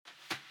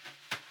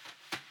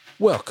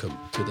Welcome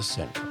to the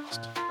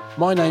Sencast.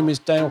 My name is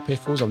Dale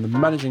Pickles. I'm the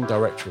Managing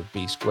Director of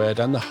B Squared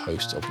and the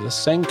host of the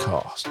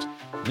Sencast.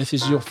 And if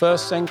this is your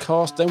first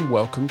Sencast, then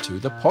welcome to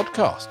the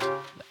podcast.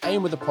 The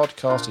aim of the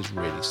podcast is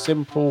really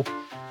simple.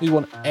 We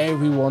want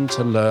everyone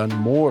to learn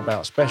more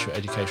about special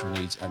educational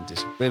needs and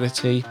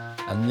disability,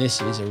 and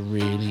this is a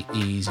really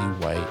easy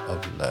way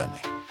of learning.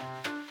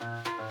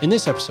 In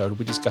this episode, we'll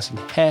be discussing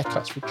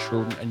haircuts for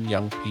children and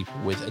young people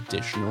with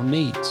additional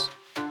needs.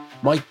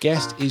 My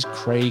guest is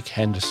Craig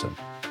Henderson.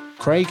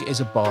 Craig is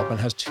a barber and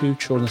has two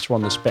children that are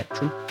on the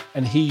spectrum,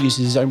 and he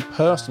uses his own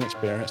personal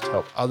experience to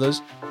help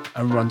others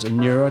and runs a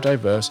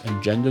neurodiverse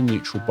and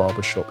gender-neutral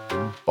barbershop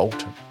in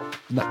Bolton.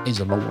 And that is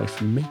a long way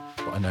from me,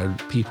 but I know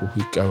people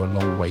who go a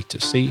long way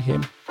to see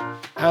him.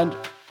 And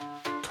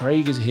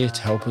Craig is here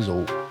to help us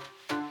all.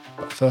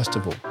 But first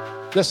of all,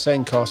 the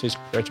Sencast is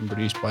created and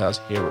produced by us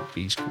here at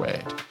B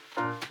Squared.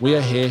 We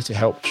are here to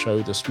help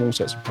show the small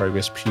steps of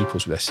progress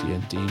pupils with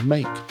SEND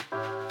make.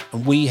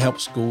 And we help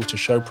schools to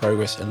show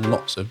progress in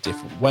lots of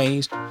different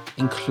ways,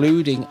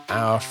 including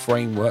our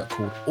framework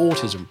called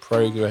Autism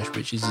Progress,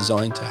 which is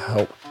designed to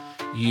help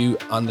you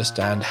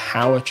understand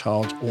how a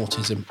child's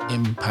autism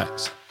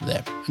impacts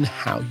them and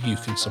how you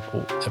can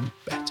support them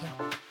better.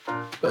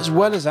 But as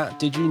well as that,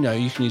 did you know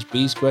you can use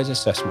B Squared's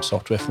assessment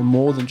software for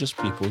more than just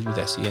pupils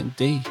with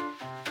SEND?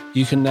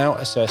 You can now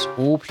assess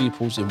all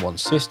pupils in one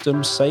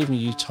system, saving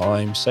you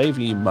time,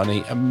 saving you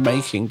money, and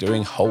making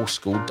doing whole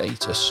school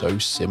data so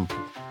simple.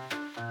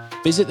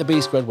 Visit the B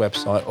Squared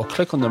website or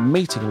click on the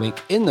meeting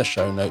link in the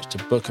show notes to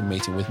book a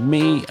meeting with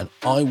me, and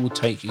I will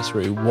take you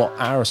through what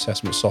our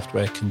assessment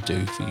software can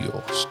do for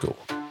your school.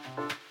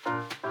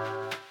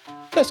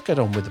 Let's get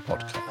on with the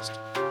podcast.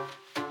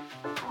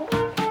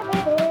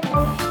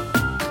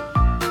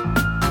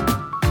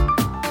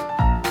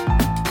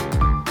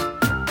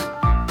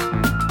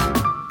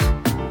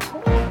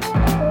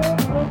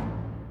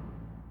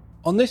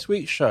 On this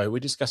week's show, we're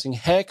discussing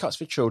haircuts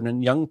for children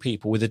and young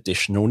people with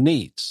additional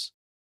needs.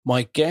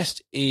 My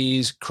guest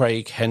is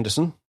Craig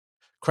Henderson.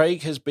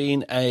 Craig has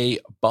been a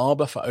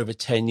barber for over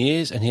 10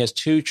 years and he has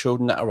two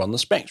children that are on the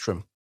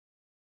spectrum.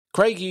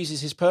 Craig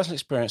uses his personal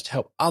experience to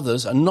help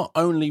others and not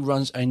only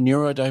runs a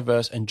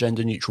neurodiverse and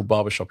gender-neutral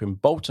barbershop in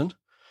Bolton,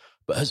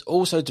 but has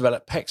also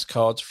developed PEX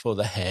cards for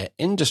the hair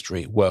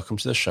industry. Welcome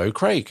to the show,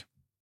 Craig.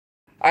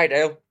 Hi,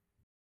 Dale.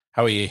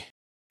 How are you?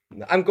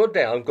 I'm good,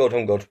 Dale. I'm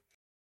good.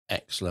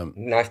 Excellent.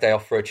 Nice day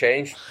off for a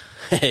change.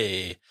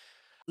 Hey.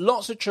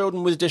 Lots of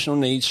children with additional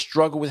needs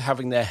struggle with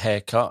having their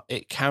hair cut.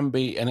 It can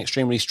be an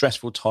extremely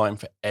stressful time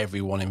for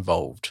everyone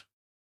involved.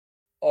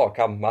 Oh, it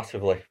can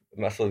massively,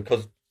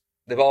 because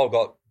they've all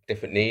got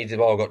different needs. They've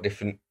all got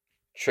different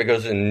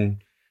triggers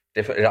and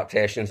different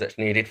adaptations that's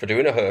needed for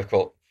doing a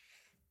haircut.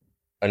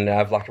 And I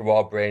have like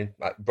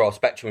a broad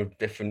spectrum of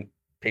different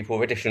people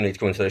with additional needs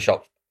coming to the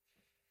shop,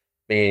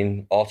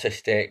 being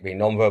autistic, being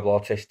non-verbal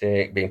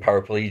autistic, being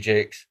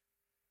paraplegics,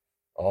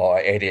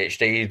 or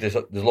ADHD. There's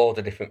loads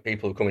of different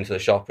people who come into the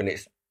shop, and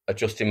it's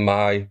adjusting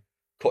my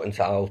cutting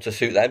style to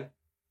suit them.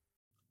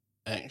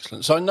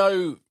 Excellent. So I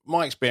know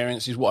my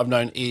experience is what I've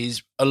known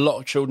is a lot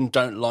of children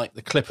don't like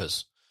the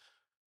clippers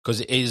because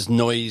it is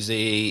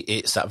noisy,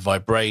 it's that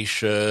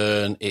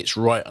vibration, it's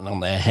right on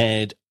their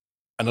head,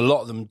 and a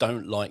lot of them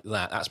don't like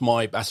that. That's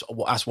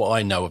what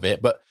I know of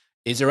it. But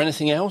is there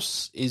anything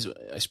else?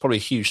 It's probably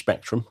a huge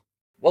spectrum.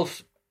 Well,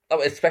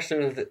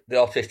 especially with the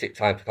autistic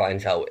type of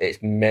clientele, it's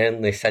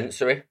mainly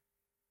sensory.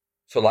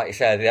 So like you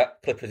said, the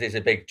clippers is a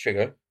big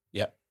trigger.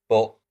 Yeah.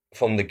 But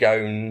from the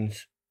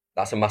gowns,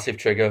 that's a massive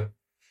trigger.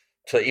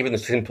 So even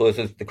as simple as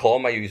the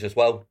comb I use as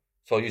well.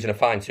 So using a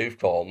fine tooth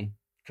comb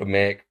could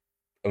make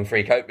them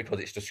freak out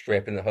because it's just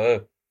scraping the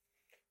hair.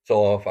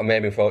 So if I'm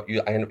aiming for,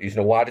 I end up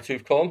using a wider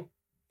tooth comb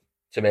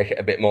to make it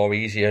a bit more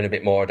easier and a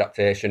bit more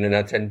adaptation. And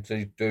I tend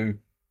to do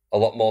a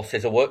lot more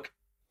scissor work.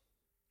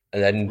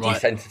 And then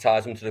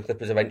desensitise them to the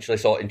clippers eventually,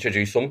 so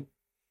introduce them.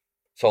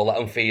 So let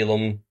them feel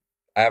them.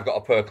 I have got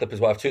a pair of clippers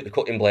where I've took the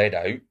cutting blade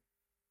out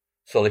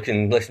so they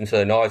can listen to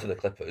the noise of the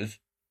clippers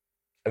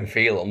and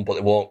feel them, but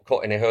they won't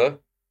cut any hair.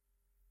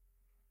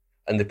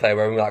 And they play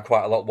around with that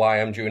quite a lot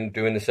while I'm doing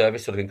the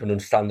service so they can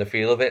understand the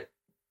feel of it.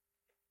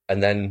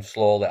 And then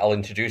slowly I'll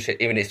introduce it,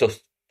 even if it's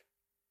just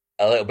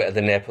a little bit of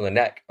the nape on the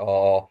neck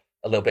or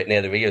a little bit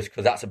near the ears,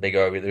 because that's a big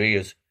area of the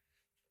ears.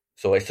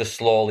 So it's just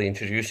slowly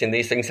introducing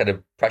these things instead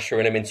of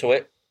pressuring them into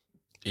it.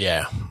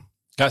 Yeah.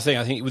 I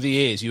think with the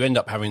ears, you end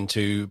up having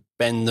to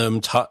bend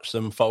them, touch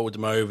them, fold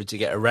them over to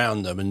get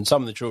around them. And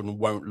some of the children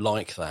won't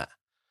like that.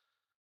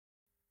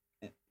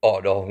 Oh,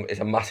 no, it's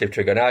a massive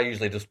trigger. And I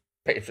usually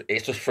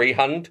it's just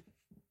freehand.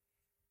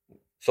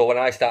 So when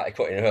I started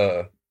cutting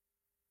hair,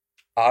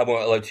 I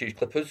weren't allowed to use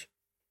clippers.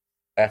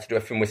 I had to do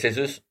everything with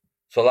scissors.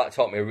 So that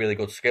taught me a really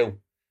good skill.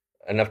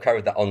 And I've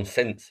carried that on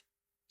since.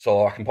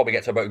 So I can probably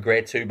get to about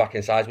grade 2 back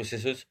in size with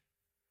scissors.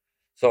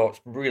 So it's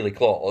really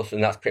close,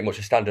 and that's pretty much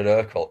a standard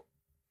haircut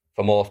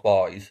for most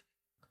boys.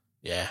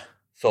 Yeah.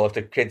 So if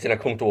the kid's in a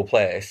comfortable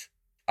place,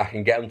 I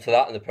can get them to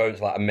that, and the parents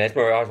are like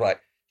mesmerised,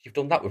 like, you've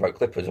done that without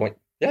clippers. I'm like,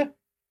 yeah,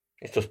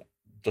 it's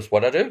just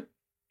what I do.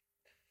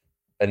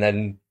 And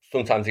then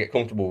sometimes they get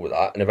comfortable with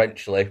that, and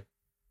eventually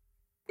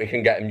we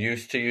can get them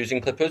used to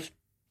using clippers.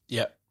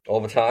 Yep.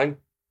 Over time.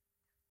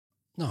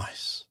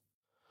 Nice.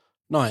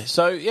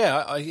 So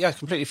yeah, I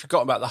completely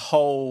forgot about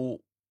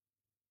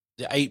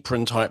the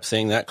apron type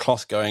thing, that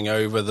cloth going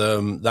over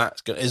them.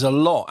 There's a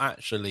lot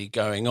actually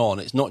going on.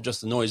 It's not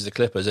just the noise of the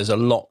clippers. There's a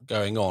lot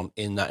going on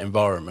in that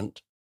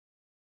environment,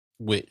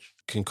 which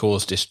can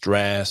cause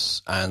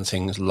distress and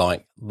things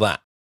like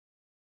that.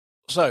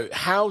 So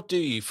how do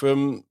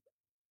you,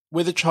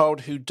 with a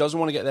child who doesn't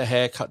want to get their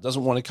hair cut,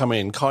 doesn't want to come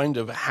in,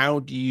 how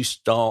do you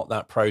start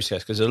that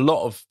process? Because a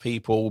lot of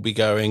people will be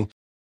going,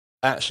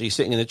 actually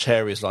sitting in a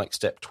chair is like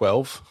step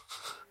 12.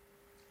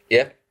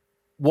 Yeah.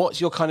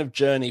 What's your kind of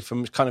journey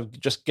from kind of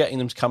just getting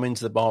them to come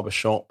into the barber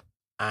shop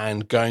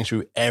and going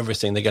through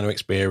everything they're going to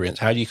experience?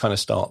 How do you kind of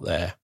start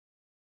there?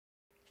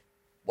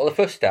 Well, the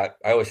first step,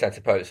 I always said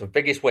to parents, the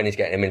biggest win is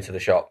getting them into the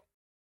shop.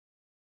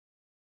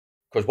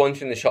 Because once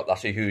you're in the shop,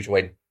 that's a huge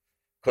win.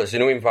 Because it's a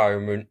new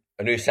environment,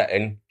 a new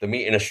setting, they're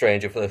meeting a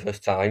stranger for the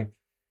first time.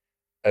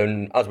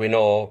 And as we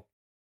know,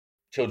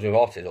 children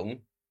with autism,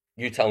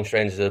 you tell them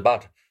strangers are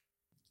bad.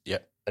 Yeah.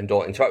 And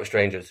don't interact with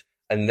strangers.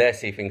 And they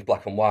see things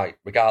black and white,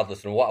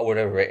 regardless of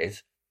whatever it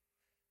is.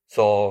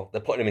 So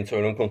they're putting them into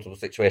an uncomfortable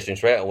situation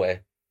straight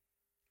away.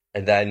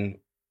 And then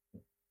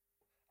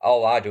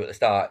all I do at the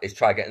start is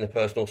try getting the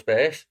personal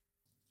space.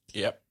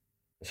 Yep.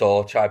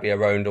 So try be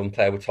around them,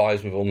 play with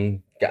toys with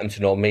them, get them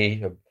to know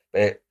me a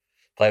bit,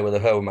 play with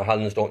her with my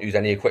hands, don't use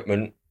any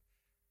equipment.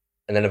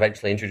 And then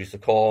eventually introduce the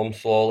comb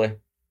slowly,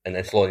 and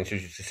then slowly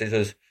introduce the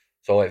scissors.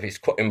 So if it's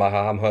cutting my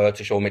arm hair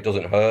to show me it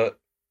doesn't hurt,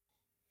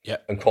 yeah,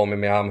 and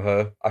combing my arm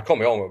hair. I comb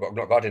my arm, but I've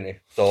not got any,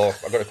 so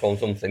I've got to comb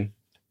something.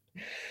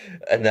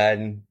 And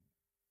then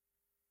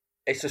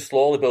it's just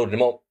slowly building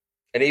them up.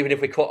 And even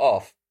if we cut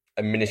off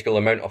a minuscule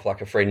amount off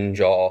like a fringe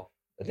or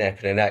a nape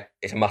and a neck,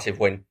 it's a massive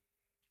win.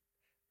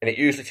 And it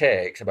usually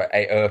takes about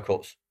 8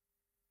 haircuts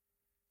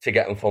to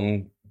get them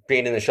from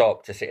being in the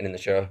shop to sitting in the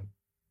chair.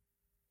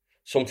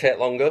 Some take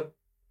longer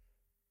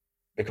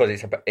because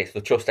it's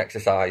the trust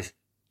exercise.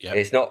 Yep.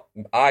 It's not,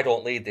 I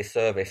don't lead this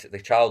service, the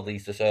child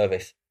leads the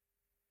service.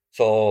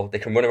 So they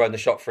can run around the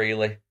shop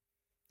freely.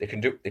 They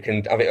can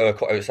have it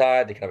cut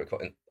outside. They can have it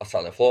cut outside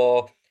on the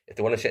floor. If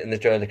they want to sit in the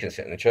chair, they can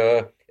sit in the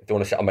chair. If they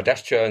want to sit on my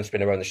desk chair and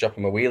spin around the shop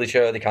on my wheelie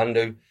chair, they can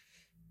do.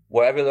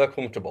 Wherever they're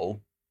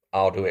comfortable,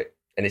 I'll do it.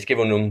 And it's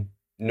given them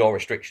no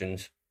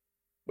restrictions.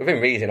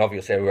 Within reason,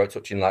 obviously, we're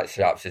touching like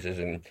sharp scissors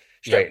and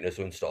straighteners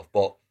and stuff,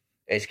 but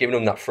it's given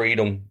them that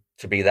freedom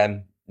to be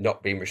them,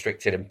 not being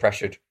restricted and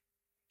pressured,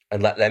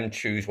 and let them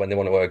choose when they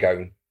want to wear a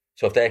gown.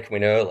 So if they come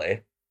in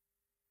early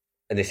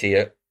and they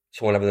see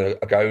someone having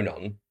a gown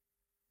on,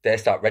 they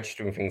start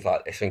registering things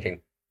like this,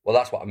 thinking, well,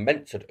 that's what I'm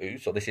meant to do,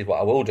 so this is what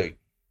I will do,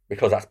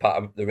 because that's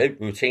part of the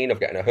routine of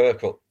getting a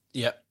haircut.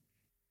 Yeah.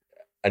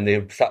 And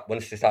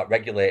once they start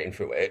regulating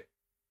through it,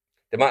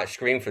 they might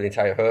scream for the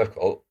entire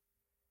haircut,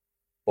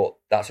 but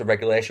that's a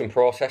regulation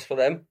process for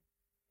them.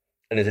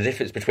 And there's a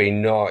difference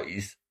between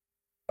noise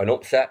and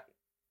upset.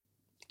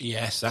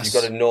 Yes, that's...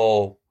 You've got to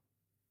know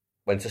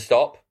when to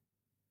stop.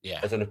 Yeah.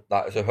 As a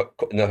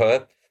cut in the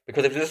hair.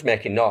 Because if they're just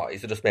making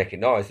noise, they're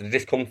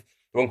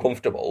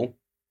uncomfortable,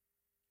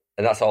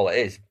 and that's all it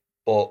is.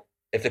 But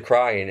if they're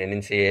crying and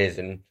in tears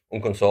and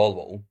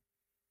unconsolable,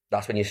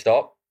 that's when you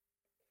stop.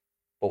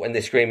 But when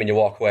they scream and you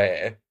walk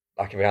away,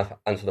 like if you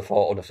answer the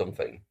phone or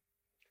something,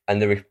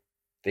 and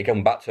they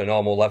come back to a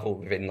normal level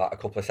within like a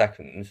couple of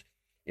seconds,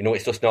 you know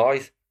it's just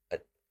noise,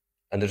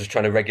 and they're just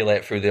trying to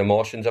regulate through the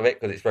emotions of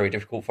it because it's very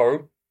difficult for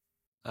them.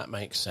 That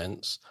makes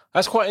sense.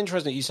 That's quite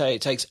interesting. You say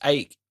it takes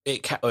 8.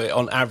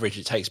 On average,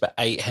 it takes about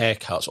 8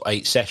 haircuts or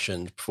 8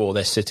 sessions before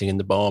they're sitting in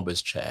the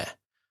barber's chair.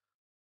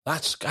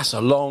 That's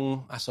a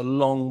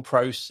long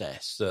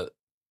process that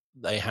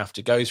they have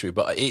to go through.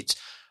 But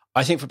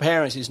I think for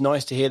parents, it's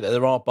nice to hear that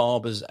there are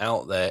barbers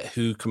out there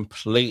who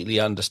completely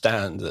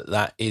understand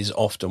that is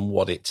often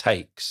what it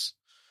takes.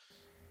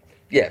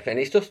 Yeah, and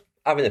it's just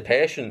having the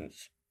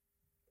patience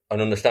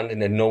and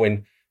understanding and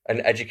knowing and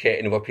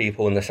educating other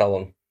people in the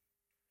salon.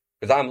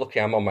 Because I'm lucky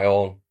I'm on my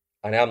own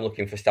and I'm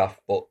looking for staff,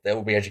 but they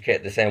will be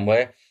educated the same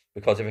way.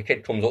 Because if a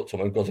kid comes up to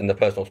them and goes in their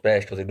personal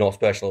space because they've no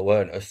spatial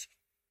awareness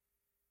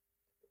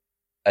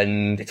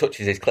and he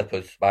touches his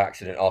clippers by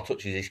accident or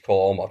touches his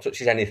comb or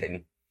touches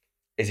anything,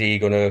 is he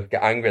going to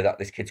get angry that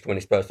this kid's coming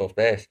in his personal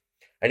space?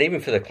 And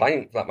even for the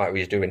client that Mike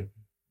is doing,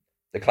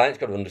 the client's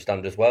got to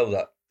understand as well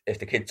that if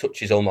the kid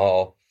touches him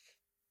or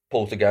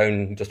pulls the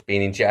gown just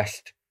being in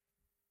jest,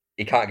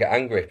 he can't get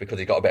angry because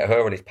he's got a bit of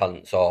hair on his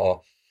pants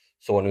or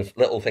so on,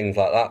 little things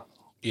like that.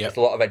 Yeah. There's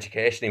a lot of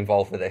education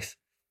involved with this.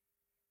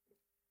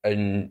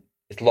 And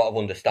it's a lot of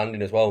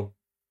understanding as well.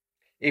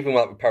 Even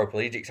like with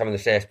paraplegics, having the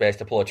safe space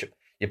to pull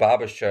your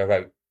barber's chair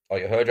out or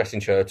your hairdressing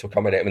chair to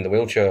accommodate him in the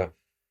wheelchair.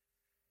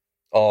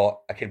 Or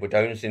a kid with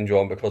Down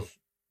syndrome, because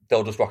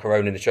they'll just rock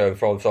around in the chair and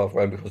throw themselves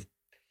around because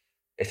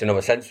it's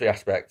another sensory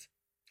aspect.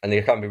 And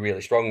they can be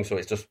really strong, so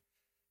it's just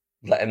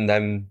letting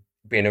them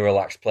be in a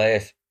relaxed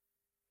place.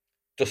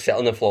 Just sit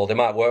on the floor. They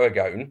might wear a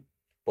gown,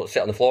 but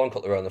sit on the floor and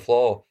cut their hair on the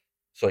floor.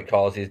 So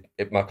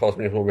it might cause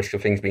minimal risk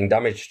of things being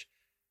damaged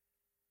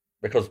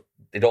because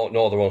they don't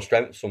know their own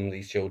strengths, some of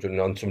these children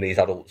and some of these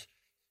adults.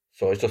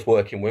 So it's just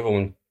working with them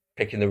and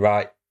picking the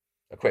right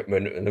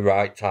equipment and the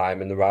right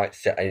time and the right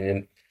setting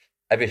and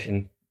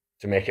everything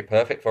to make it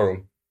perfect for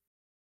them.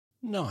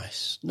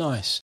 Nice.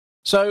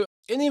 So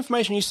in the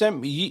information you sent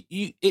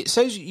me, it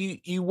says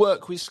you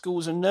work with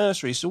schools and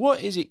nurseries. So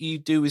what is it you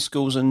do with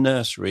schools and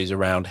nurseries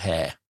around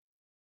hair?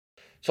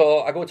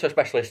 So I go to a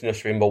specialist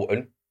nursery in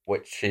Bolton,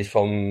 which is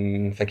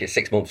from, I think it's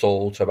 6 months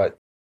old to about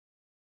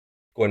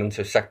going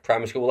into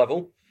primary school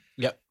level.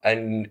 Yep.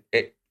 And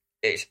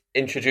it's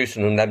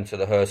introducing them to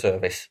the hair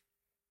service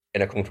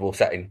in a comfortable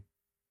setting,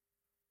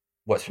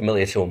 what's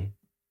familiar to them.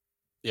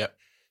 Yep.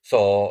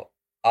 So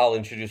I'll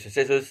introduce the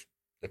scissors,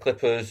 the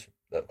clippers,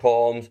 the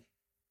combs,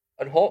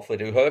 and hopefully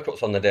do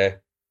haircuts on the day.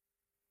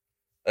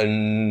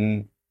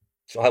 And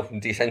so help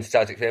them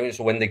desensitize the experience,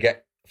 so when they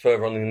get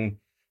further on in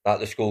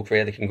the school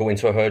career, they can go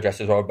into a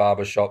hairdresser's or a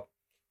barber's shop,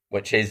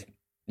 which is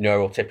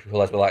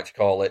neurotypical, as we like to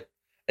call it,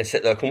 and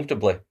sit there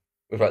comfortably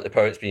without the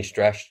parents being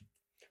stressed,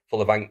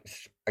 full of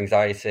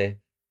anxiety,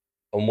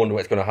 and wonder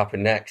what's going to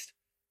happen next.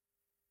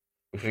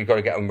 Because we've got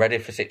to get them ready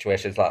for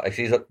situations like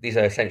this. These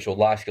are essential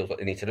life skills that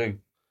they need to do.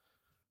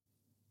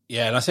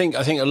 Yeah, and I think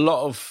a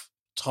lot of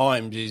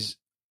times is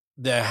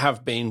there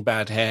have been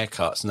bad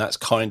haircuts, and that's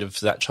kind of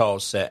that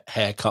child set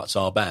haircuts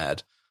are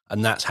bad,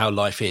 and that's how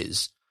life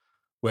is.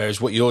 Whereas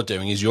what you're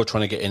doing is you're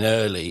trying to get in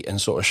early and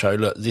sort of show,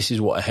 look, this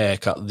is what a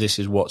haircut, this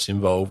is what's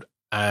involved,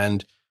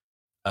 and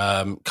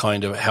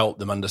kind of help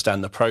them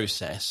understand the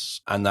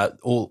process and that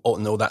all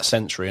that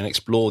sensory and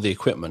explore the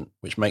equipment,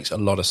 which makes a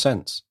lot of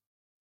sense.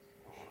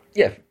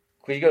 Yeah,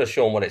 because you've got to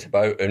show them what it's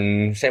about,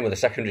 and same with the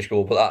secondary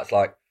school, but that's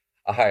like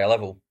a higher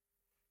level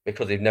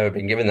because they've never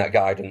been given that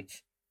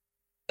guidance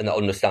and that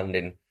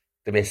understanding.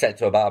 They've been sent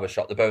to a barber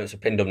shop, the parents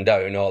have pinned them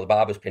down, or the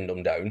barber's pinned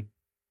them down,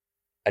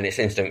 and it's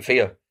instant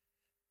fear.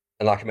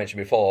 And like I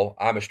mentioned before,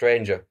 I'm a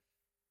stranger,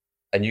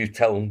 and you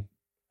tell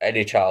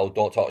any child,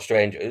 don't talk to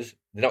strangers,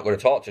 they're not going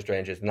to talk to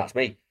strangers, and that's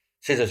me.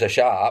 Scissors are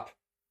sharp,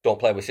 don't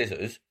play with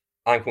scissors.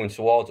 I'm coming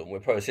towards them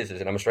with a pair of scissors,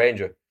 and I'm a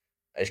stranger.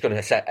 It's going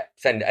to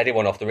send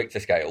anyone off the Richter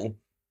scale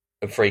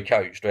and freak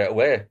out straight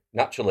away,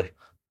 naturally.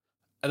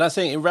 And I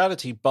think in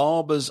reality,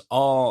 barbers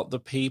are the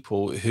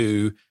people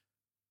who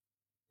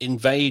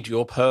invade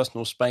your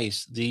personal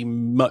space,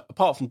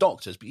 apart from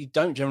doctors, but you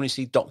don't generally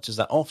see doctors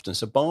that often.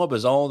 So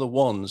barbers are the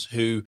ones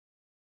who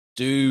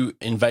do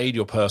invade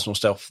your personal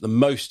stuff the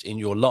most in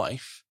your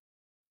life.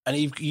 And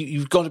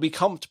you've got to be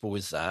comfortable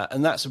with that.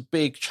 And that's a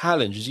big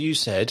challenge. As you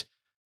said,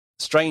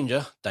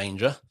 stranger,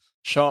 danger,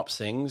 sharp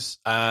things,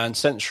 and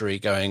sensory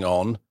going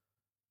on.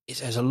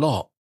 There's a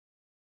lot.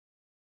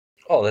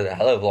 Oh, there's a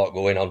hell of a lot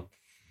going on.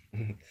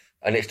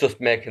 And it's just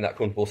making that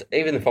comfortable.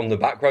 Even from the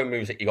background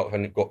music you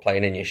got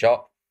playing in your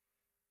shop,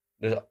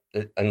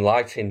 and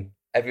lighting,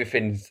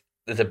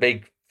 there's a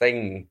big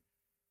thing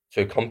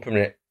to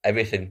accompany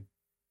everything.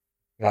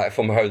 Like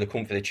from how the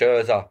comfy the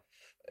chairs are.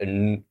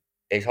 And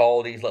it's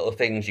all these little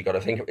things you got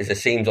to think of. It's the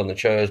seams on the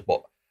chairs,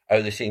 but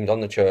how the seams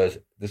on the chairs,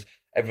 there's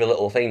every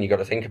little thing you got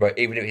to think about,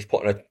 even if he's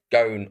putting a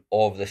gown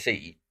over the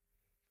seat,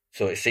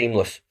 so it's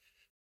seamless.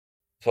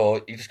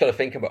 So you just got to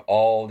think about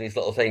all these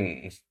little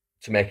things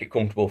to make it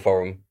comfortable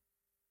for them,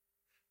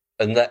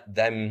 and let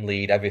them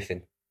lead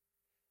everything.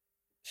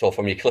 So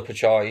from your clipper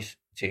choice,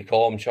 to your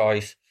comb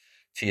choice,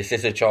 to your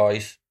scissor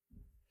choice,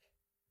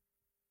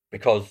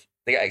 because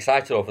they get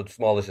excited over the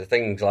smallest of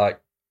things.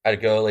 Like, I had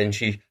a girl in,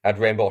 she had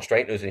rainbow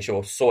straighteners, and she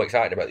was so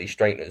excited about these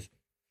straighteners.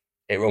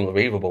 It was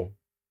unbelievable.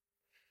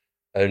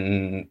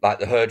 And like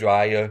the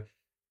hairdryer,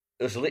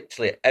 there's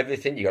literally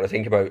everything you got to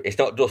think about. It's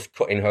not just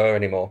cutting hair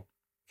anymore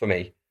for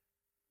me.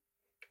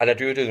 And I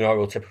do the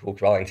neurotypical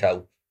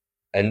clientele,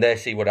 and they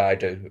see what I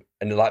do,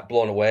 and they're like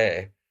blown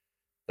away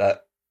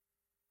that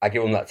I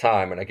give them that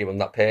time and I give them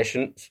that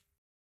patience.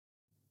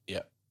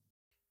 Yeah.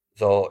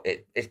 So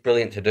it's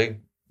brilliant to do.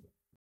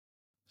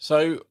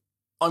 So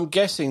I'm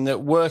guessing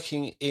that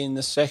working in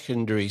the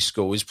secondary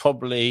school is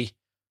probably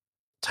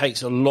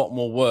takes a lot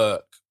more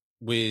work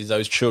with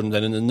those children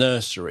than in the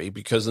nursery,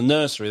 because the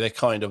nursery, they're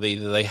kind of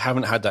either they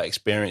haven't had that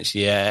experience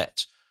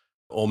yet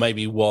or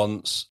maybe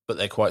once, but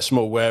they're quite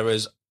small.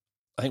 Whereas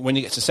I think when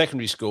you get to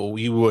secondary school,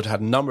 you would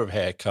have a number of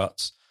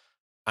haircuts,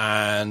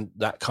 and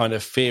that kind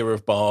of fear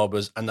of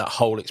barbers and that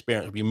whole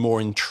experience would be more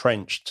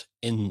entrenched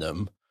in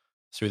them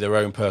through their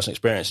own personal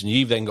experience. And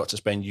you've then got to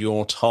spend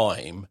your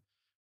time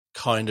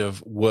kind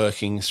of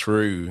working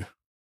through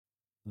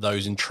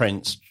those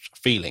entrenched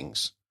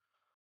feelings.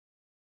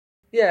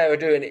 Yeah, I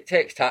do, and it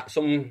takes time.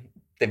 Some,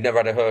 they've never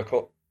had a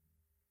haircut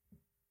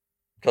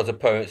because the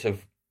parents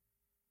have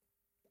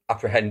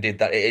apprehended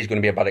that it is going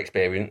to be a bad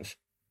experience,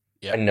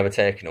 and never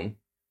taken them.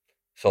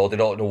 So they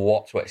don't know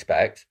what to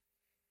expect.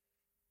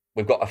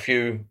 We've got a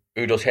few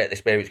who just hate the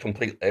experience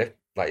completely,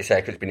 like you say,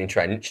 because it's been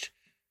entrenched.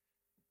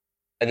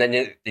 And then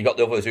you got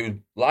the others who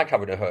like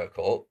having a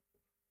haircut,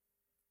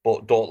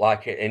 but don't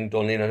like it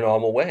done in a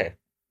normal way.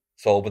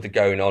 So with the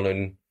gown on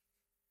and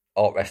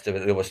all the rest of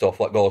it, the other stuff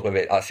that goes with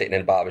it, like sitting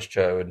in a barber's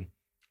chair and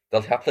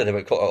They'll happily have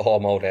it cut at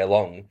home all day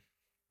long,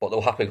 but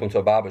they'll happily come to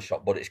a barber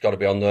shop, but it's got to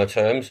be on their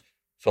terms.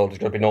 So there's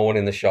got to be no one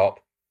in the shop.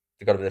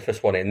 They've got to be the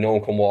first one in. No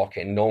one can walk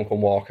in. No one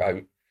can walk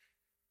out.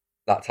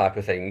 That type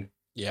of thing.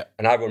 Yeah.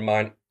 And I run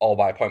mine all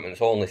by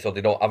appointments only, so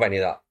they don't have any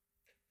of that.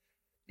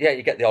 Yeah,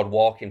 you get the odd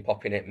walk-in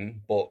popping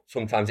in, but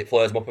sometimes it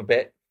flares them up a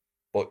bit.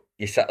 But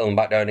you settle them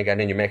back down again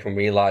and you make them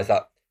realise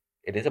that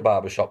it is a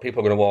barber shop. People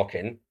are going to walk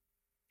in.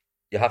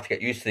 You have to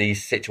get used to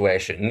these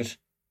situations.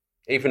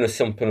 Even as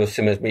simple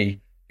as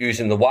me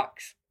using the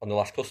wax on the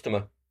last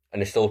customer,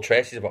 and there's still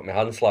traces about my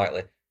hand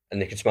slightly,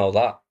 and they can smell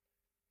that.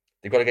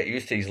 They've got to get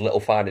used to these little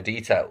finer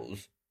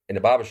details in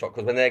the barber shop,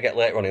 because when they get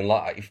later on in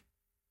life,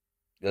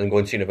 then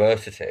going to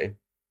university,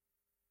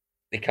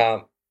 they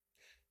can't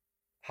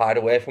hide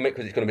away from it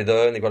because it's going to be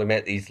there, and they've got to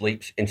make these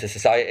leaps into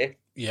society.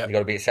 Yeah. They've got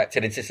to be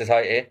accepted into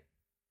society,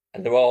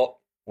 and we're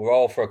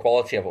all for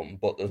equality of them,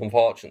 but there's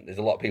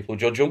a lot of people who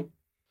judge them.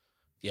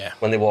 Yeah.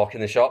 When they walk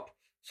in the shop.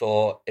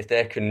 So if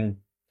they can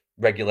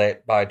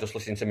regulate by just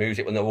listening to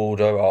music when they're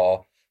older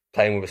or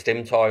playing with a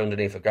stim toy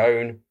underneath a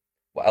gown,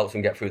 what helps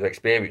them get through their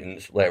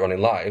experience later on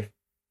in life,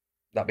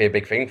 that'd be a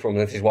big thing for them.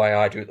 This is why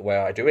I do it the way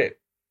I do it.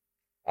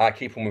 I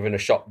keep them within a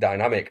shop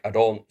dynamic. I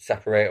don't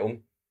separate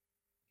them.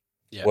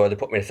 Yeah. Where they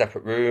put me in a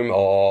separate room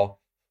or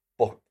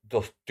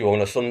just do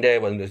on a Sunday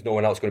when there's no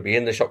one else going to be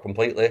in the shop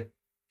completely.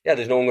 Yeah,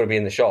 there's no one going to be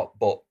in the shop,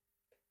 but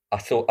I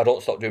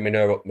don't stop doing my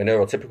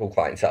neurotypical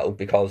clientele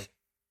because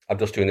I'm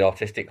just doing the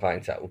autistic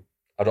clientele.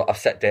 I've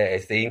set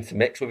days, they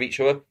intermix with each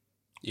other.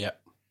 Yeah.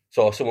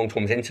 So if someone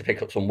comes in to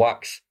pick up some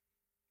wax,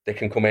 they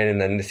can come in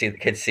and then they see the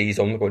kid sees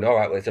them, going, all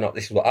right, well,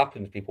 this is what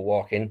happens. People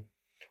walk in.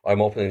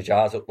 I'm opening the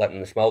jars up, letting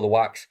them smell the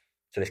wax.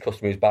 So this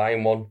customer is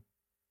buying one.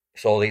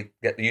 So they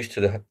get used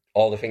to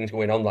all the things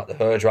going on, like the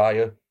hair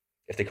dryer.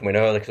 If they come in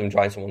early because I'm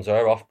drying someone's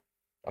hair off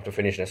after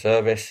finishing a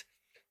service.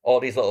 All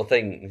these little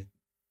things,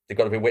 they've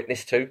got to be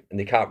witness to, and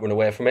they can't run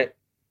away from it.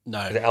 No.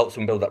 Because it helps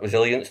them build that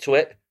resilience to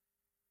it.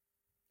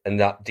 And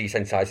that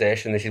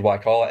desensitisation, this is why I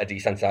call it a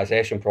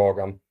desensitisation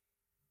programme.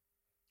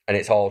 And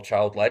it's all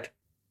child-led.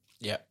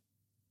 Yeah.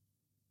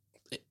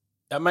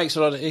 That makes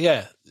a lot of,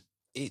 yeah.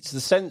 It's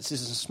the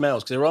senses and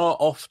smells, because there are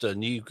often,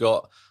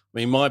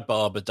 my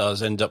barber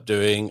does end up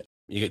doing,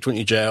 do you want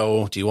your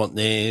gel? Do you want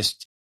this?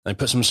 They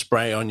put some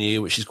spray on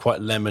you, which is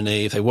quite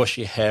lemony. If they wash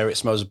your hair, it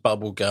smells of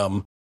bubble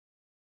gum.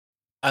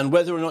 And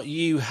whether or not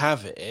you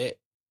have it,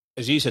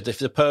 as you said, if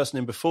the person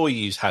in before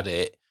you's had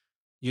it,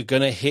 you're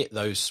going to hit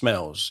those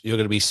smells. You're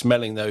going to be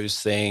smelling those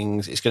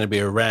things. It's going to be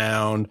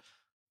around.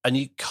 And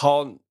you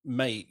can't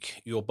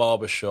make your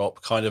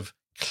barbershop kind of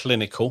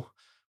clinical,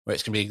 where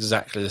it's going to be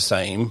exactly the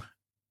same,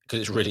 because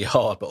it's really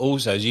hard. But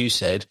also, as you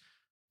said,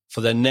 for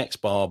their next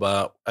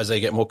barber, as they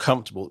get more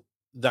comfortable,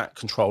 that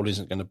control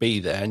isn't going to be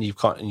there. And you've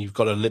got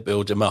to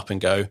build them up and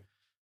go,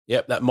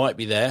 yep, that might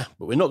be there,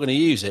 but we're not going to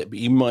use it, but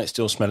you might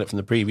still smell it from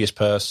the previous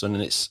person,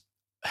 and it's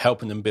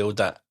helping them build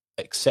that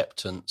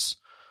acceptance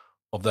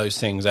of those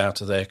things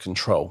out of their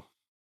control.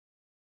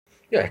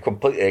 Yeah,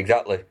 completely,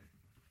 exactly.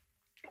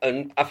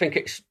 And I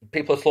think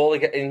people are slowly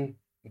getting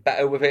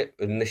better with it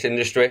in this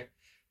industry.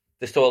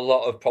 There's still a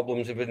lot of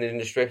problems within the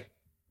industry,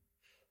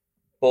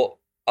 but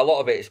a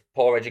lot of it is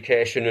poor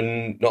education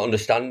and not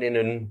understanding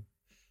and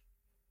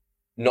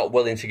not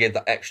willing to give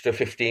that extra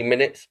 15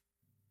 minutes.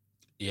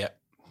 Yeah.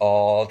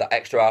 Or that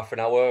extra half an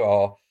hour,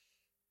 or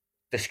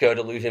they're scared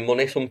of losing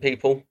money, some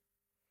people.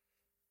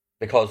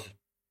 Because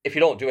if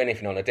you don't do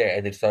anything on a day,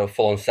 they just have a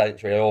full-on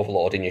sensory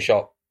overload in your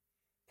shop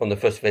from the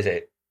first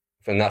visit.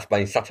 From that's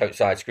being sat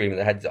outside screaming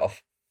their heads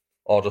off,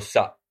 or just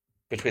sat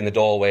between the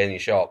doorway and your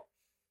shop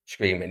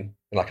screaming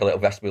in like a little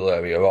vestibule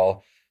area,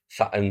 or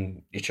sat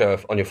in your chair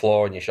on your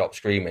floor in your shop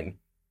screaming.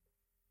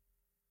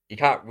 You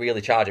can't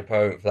really charge a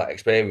parent for that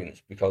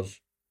experience because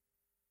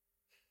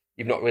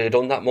you've not really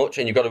done that much,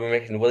 and you've got to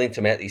be willing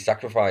to make these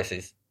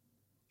sacrifices.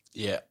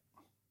 Yeah.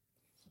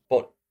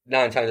 But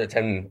 9 times out of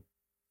 10,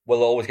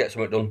 we'll always get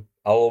something done.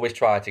 I'll always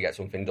try to get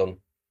something done.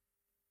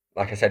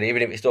 Like I said,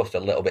 even if it's just a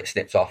little bit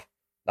snipped off,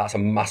 that's a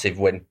massive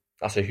win.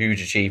 That's a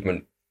huge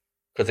achievement,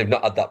 because they've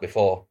not had that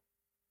before,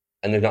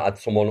 and they've not had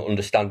someone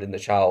understanding the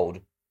child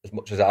as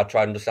much as I'd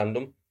try to understand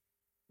them.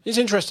 It's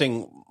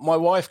interesting. My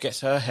wife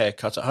gets her hair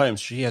cut at home.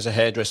 She has a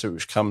hairdresser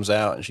which comes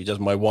out, and she does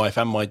my wife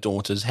and my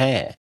daughter's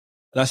hair.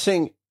 And I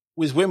think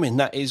with women,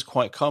 that is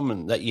quite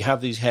common, that you have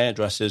these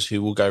hairdressers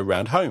who will go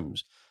around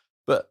homes.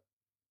 But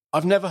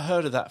I've never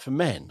heard of that for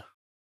men.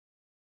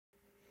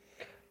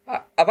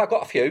 I've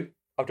got a few.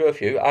 I do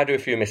a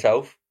few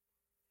myself.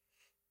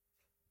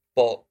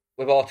 But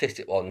with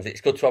autistic ones,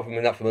 it's good to have them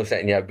in that familiar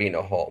setting, yeah, being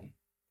at home.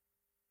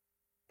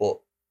 But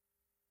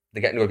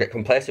they're getting to get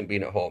complacent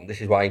being at home.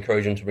 This is why I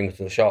encourage them to bring them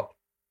to the shop.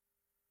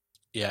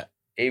 Yeah.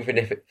 Even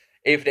if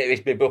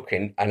it's me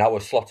booking an hour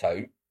slot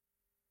out,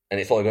 and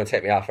it's only going to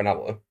take me half an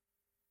hour,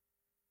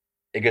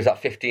 it gives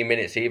that 15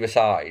 minutes either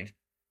side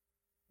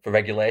for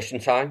regulation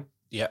time.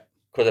 Yeah.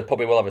 Because they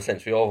probably will have a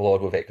sensory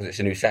overload with it because it's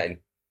a new setting.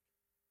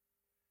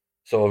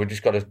 So we've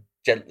just got to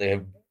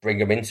gently bring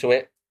them into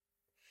it.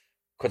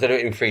 Because I do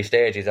it in 3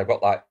 stages. I've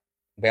got like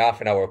my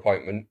half an hour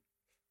appointment,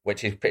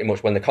 which is pretty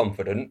much when they're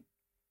confident.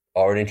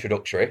 or an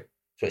introductory.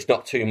 So it's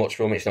not too much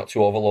for them, it's not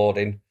too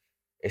overloading.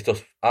 It's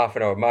just half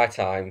an hour of my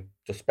time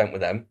just spent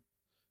with them.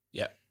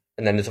 Yeah.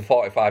 And then there's a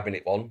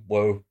 45-minute one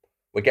where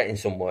we're getting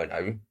somewhere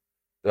now.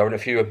 They're having a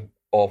few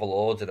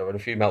overloads and they're having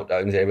a few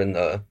meltdowns here and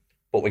there,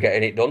 but we're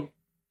getting it done.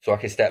 So I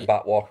can step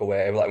back, walk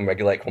away, let them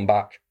regulate, come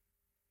back.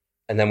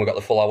 And then we've got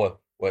the full hour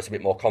where it's a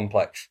bit more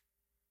complex.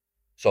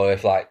 So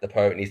if like the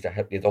parent needs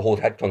to hold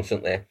head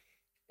constantly,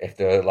 if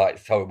they're like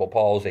cerebral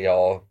palsy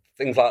or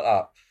things like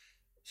that,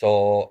 so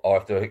or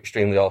if they're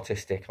extremely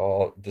autistic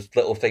or just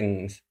little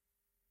things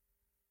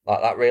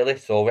like that really.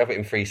 So we have it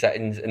in 3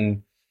 settings,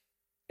 and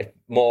if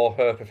more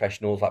hair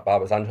professionals like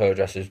barbers and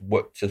hairdressers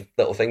work to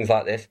little things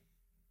like this,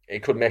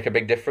 it could make a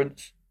big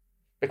difference,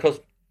 because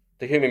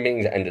the human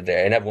beings at the end of the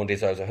day, and everyone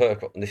deserves a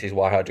haircut, and this is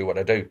why I do what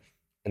I do,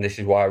 and this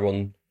is why I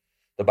run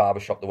the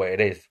barbershop the way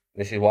it is.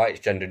 This is why it's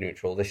gender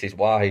neutral. This is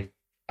why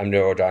I'm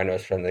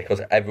neurodiverse friendly,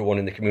 because everyone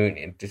in the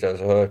community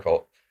deserves a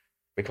haircut,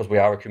 because we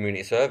are a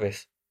community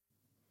service.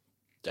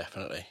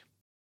 Definitely.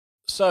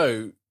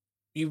 So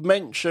you've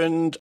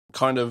mentioned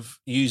kind of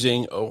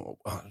using, I'm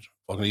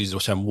going to use the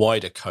term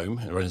wider comb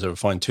rather than a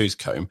fine tooth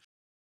comb.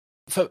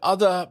 For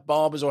other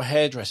barbers or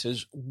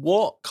hairdressers,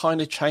 what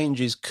kind of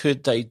changes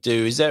could they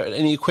do? Is there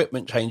any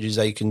equipment changes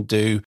they can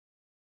do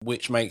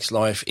which makes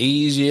life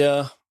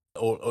easier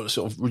or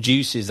sort of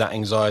reduces that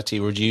anxiety,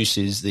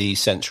 reduces the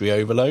sensory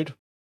overload?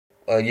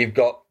 You've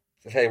got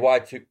to say your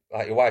wide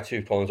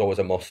tooth comb is always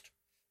a must,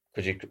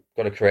 because you've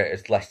got to create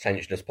as less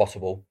tension as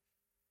possible,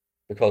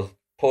 because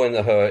pulling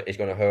the hair is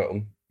going to hurt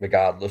them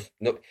regardless.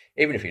 No,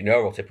 even if you're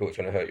neurotypical, it's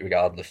going to hurt you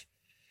regardless.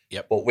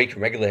 Yep. But we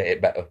can regulate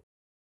it better.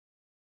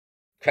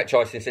 Correct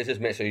choice in scissors,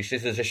 make sure your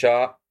scissors are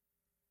sharp,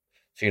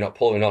 so you're not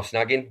pulling or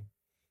snagging.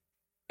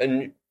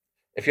 And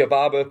if you're a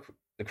barber,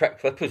 the correct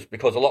clippers,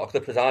 because a lot of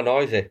clippers are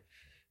noisy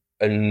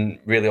and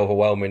really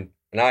overwhelming.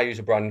 And I use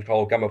a brand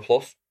called Gamma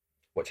Plus,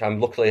 which I'm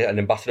luckily an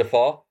ambassador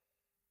for.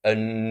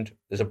 And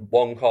there's a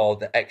one called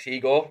the X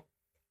Ego,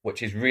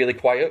 which is really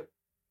quiet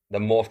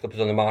than most clippers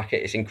on the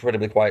market. It's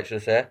incredibly quiet,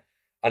 should I say.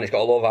 And it's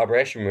got a low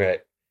vibration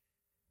rate.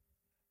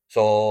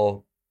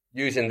 So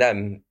using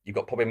them, you've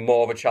got probably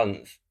more of a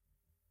chance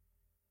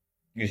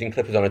using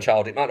clippers on a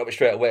child. It might not be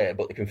straight away,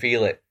 but they can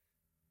feel it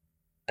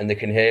and they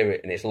can hear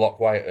it, and it's a lot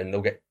quieter, and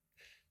they'll get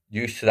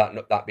used to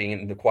that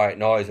being the quiet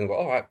noise and go,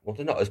 all right, well,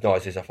 they're not as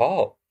noisy as I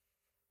thought.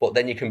 But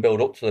then you can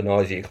build up to the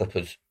noisier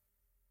clippers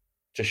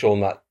to show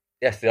them that,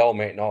 yes, they all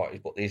make noise,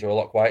 but these are a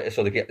lot quieter,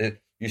 so they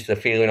get used to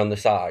the feeling on the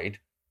side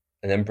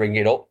and then bring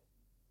it up,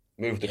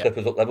 move the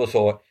clippers up level.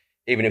 So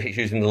even if it's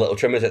using the little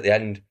trimmers at the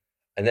end,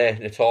 and they're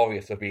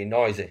notorious for being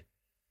noisy,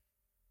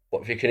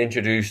 but if you can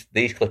introduce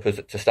these clippers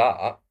to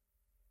start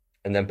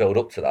and then build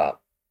up to that,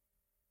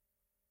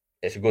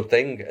 it's a good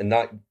thing. And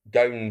that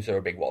gowns are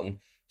a big one.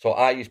 So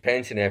I use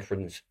painting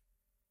aprons,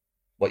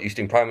 what used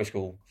in primary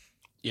school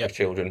with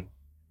children.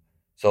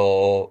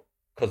 So,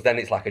 because then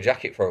it's like a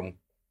jacket for them.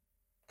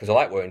 Because I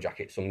like wearing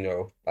jackets, some,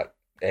 like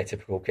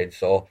atypical kids.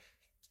 So,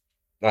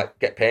 like,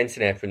 get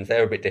painting aprons,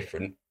 they're a bit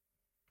different.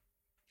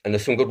 And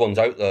there's some good ones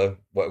out there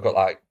where have got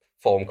like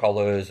foam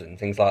collars and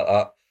things like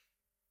that.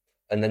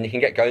 And then you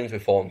can get gowns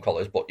with foam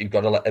collars, but you've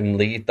got to let them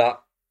lead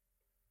that,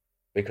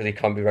 because it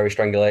can be very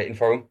strangulating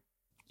for them.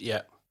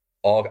 Yeah.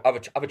 Or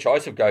have a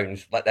choice of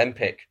gowns, let them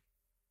pick.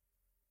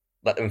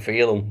 Let them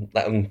feel them,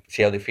 let them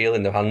see how they feel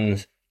in their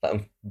hands, let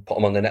them put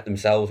them on the neck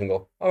themselves and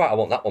go, all right, I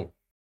want that one.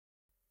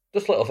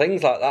 Just little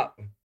things like that.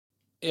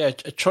 Yeah,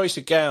 a choice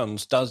of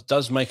gowns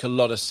does make a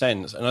lot of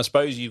sense. And I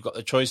suppose you've got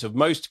the choice of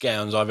most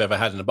gowns I've ever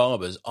had in the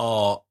barbers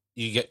are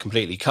you get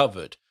completely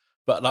covered.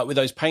 But like with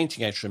those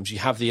painting aprons, you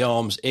have the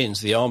arms in,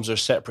 so the arms are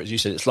separate. As you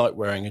said, it's like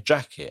wearing a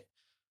jacket.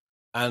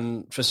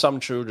 And for some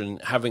children,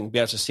 be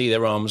able to see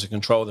their arms and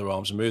control their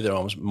arms and move their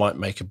arms might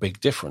make a big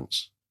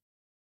difference.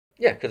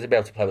 Yeah, because they'll be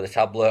able to play with a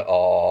tablet,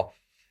 or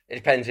it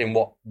depends in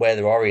where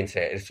they're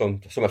orientated. Some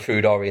are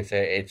food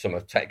orientated, some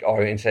are tech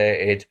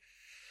orientated,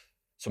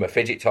 some are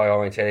fidget toy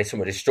orientated,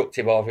 some are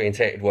destructive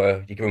orientated,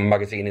 where you give them a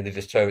magazine and they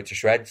just tear it to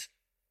shreds,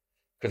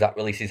 because that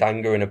releases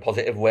anger in a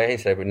positive way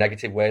instead of a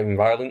negative way in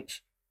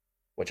violence,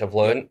 which I've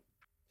learned.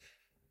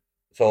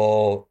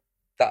 So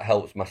that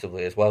helps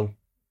massively as well.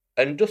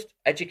 And just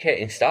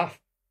educating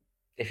staff,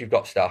 if you've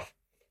got staff,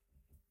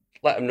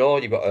 let them know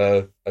you've got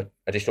a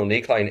additional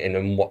knee client in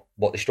and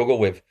what they struggle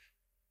with,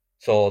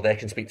 so they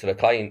can speak to the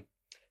client,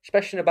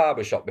 especially in a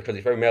barber shop, because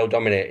it's very male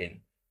dominating.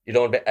 You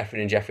don't want to be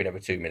effing and jeffing every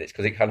 2 minutes,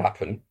 because it can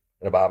happen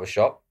in a barber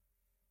shop.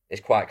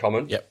 It's quite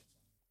common. Yep.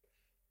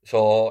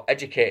 So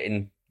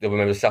educating the other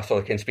members of staff so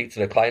they can speak to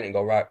the client and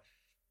go, right,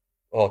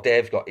 oh,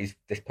 Dave's got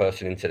this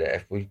person in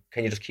today.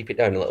 Can you just keep it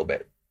down a little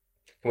bit?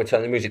 Can we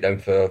turn the music down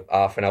for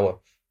half an hour?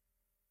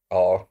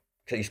 Or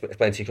can you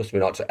explain to your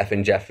customer not to F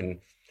and Jeff, and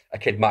a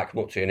kid might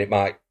come up to you and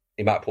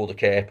he might pull the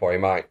cape, or he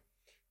might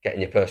get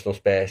in your personal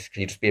space.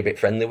 Can you just be a bit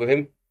friendly with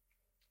him?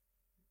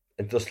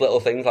 And just little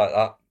things like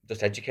that.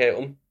 Just educate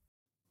them.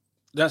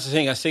 That's the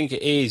thing. I think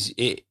it is.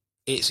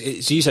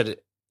 It's you said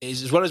it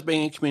is, as well as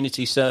being a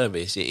community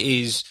service, it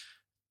is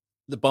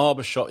the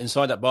barbershop,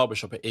 inside that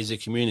barbershop, it is a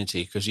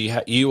community because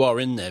you are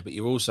in there, but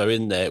you're also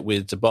in there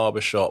with the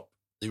barbershop.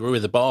 You're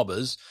with the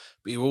barbers,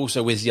 but you're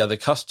also with the other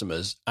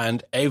customers,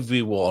 and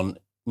everyone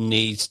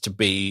needs to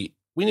be.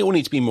 We all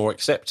need to be more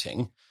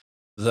accepting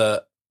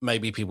that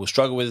maybe people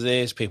struggle with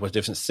this, people have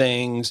different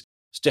things,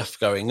 stuff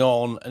going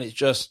on, and it's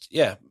just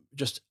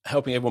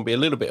helping everyone be a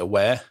little bit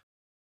aware.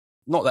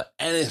 Not that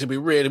anything's going to be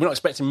we're not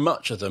expecting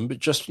much of them, but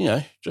just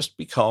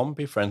be calm,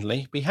 be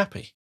friendly, be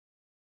happy.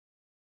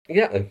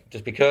 Yeah,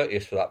 just be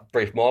courteous for that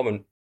brief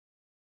moment.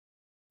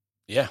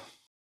 Yeah.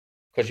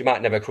 Because you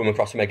might never come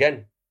across them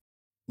again.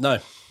 No.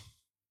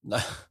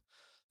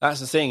 That's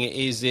the thing. It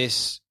is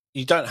this,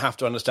 you don't have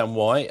to understand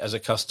why as a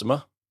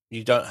customer.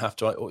 You don't have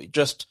to,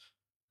 just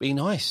be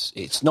nice.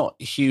 It's not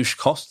a huge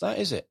cost, that,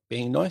 is it?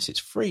 Being nice, it's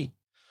free.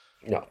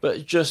 No.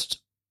 But just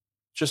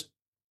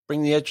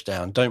bring the edge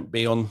down. Don't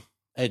be on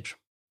edge.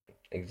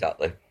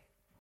 Exactly.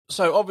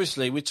 So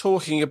obviously we're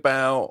talking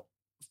about,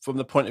 from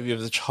the point of view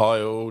of the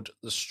child,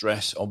 the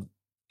stress of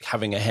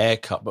having a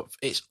haircut, but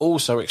it's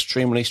also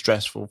extremely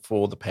stressful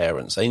for the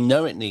parents. They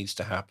know it needs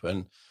to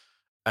happen,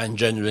 and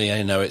generally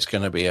they know it's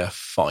going to be a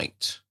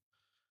fight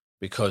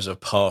because of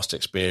past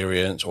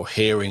experience or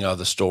hearing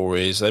other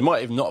stories. They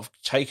might even not have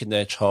taken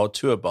their child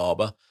to a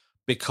barber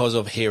because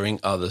of hearing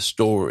other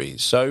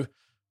stories. So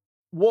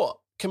what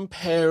can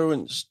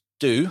parents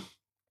do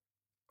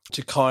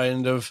to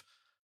kind of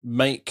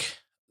make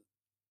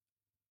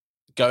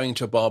going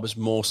to a barber's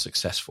more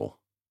successful?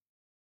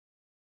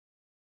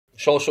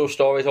 Social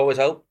stories always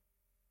help.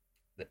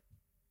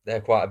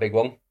 They're quite a big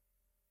one.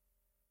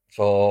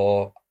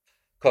 So,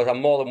 because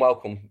I'm more than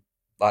welcome,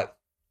 like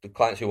the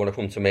clients who want to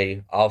come to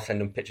me, I'll send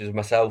them pictures of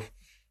myself,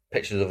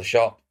 pictures of the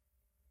shop,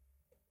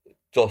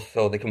 just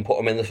so they can put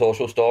them in the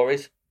social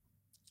stories.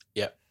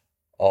 Yeah.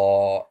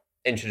 Or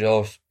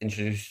introduce I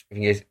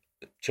think it's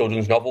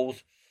children's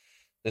novels.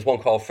 There's one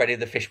called Freddy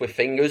the Fish with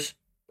Fingers.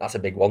 That's a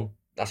big one.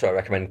 That's what I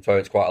recommend to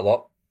parents quite a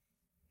lot.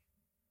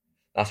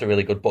 That's a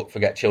really good book for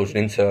getting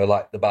children into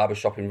like the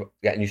barbershop and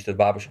getting used to the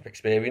barbershop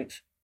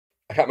experience.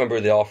 I can't remember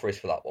who the author is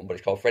for that one, but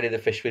it's called Freddy the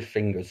Fish with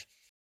Fingers.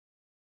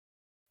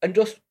 And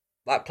just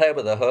like play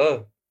with the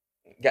hair,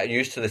 getting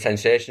used to the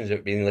sensations of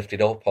it being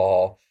lifted up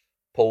or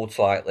pulled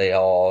slightly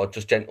or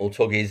just gentle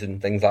tuggies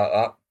and things like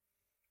that.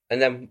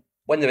 And then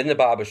when they're in the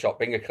barbershop,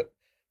 bring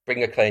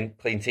a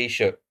clean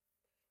t-shirt,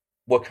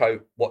 work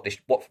out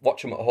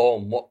watch them at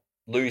home, what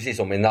loses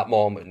them in that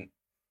moment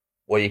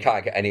where you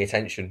can't get any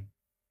attention.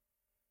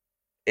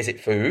 Is it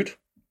food?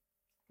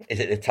 Is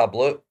it the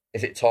tablet?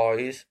 Is it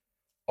toys?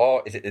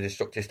 Or is it the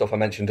destructive stuff I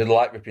mentioned? Do they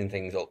like ripping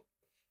things up?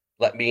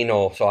 Let me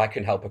know so I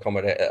can help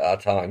accommodate at our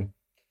time.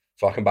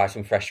 So I can buy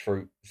some fresh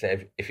fruit,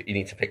 say if you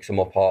need to pick some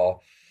up, or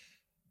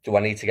do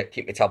I need to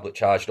keep my tablet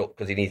charged up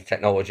because he needs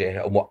technology,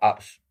 and what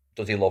apps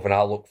does he love? And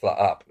I'll look for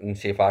that app and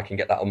see if I can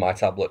get that on my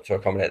tablet to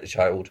accommodate the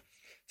child,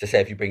 to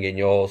say if you bring in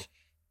yours,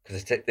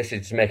 because this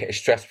is to make it as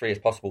stress-free as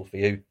possible for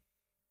you.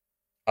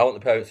 I want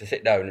the parents to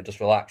sit down and just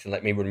relax and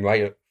let me run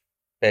riot,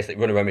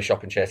 basically run around my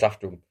shop and chase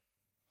after them.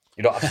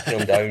 You don't have to pin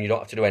them down, you don't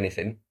have to do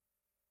anything.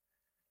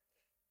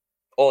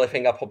 Only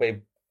thing I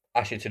probably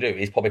ask you to do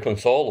is probably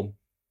console them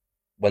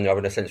when they're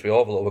having a sensory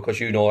overload, because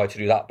you know how to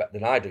do that better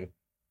than I do.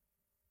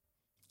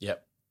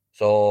 Yep.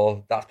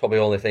 So that's probably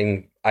the only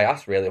thing I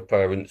ask really of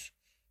parents,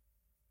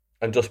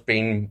 and just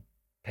being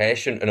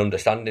patient and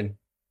understanding,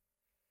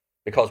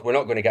 because we're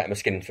not going to get them a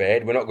skin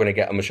fade, we're not going to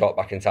get them a short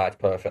back and sides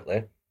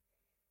perfectly,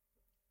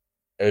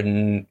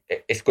 and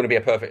it's going to be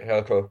a perfect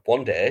haircut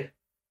one day,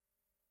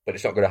 but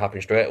it's not going to happen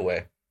straight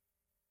away,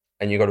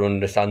 and you've got to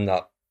understand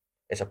that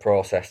it's a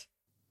process.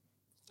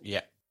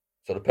 Yeah.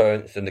 So the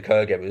parents and the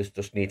caregivers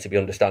just need to be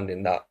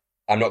understanding that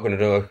it's not going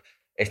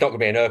to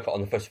be an haircut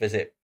on the first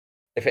visit.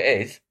 If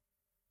it is,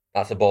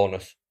 that's a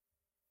bonus.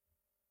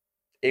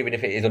 Even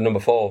if it is a number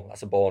 4,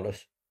 that's a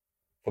bonus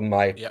from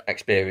my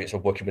experience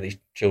of working with these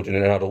children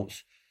and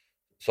adults.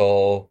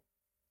 So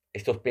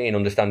it's just being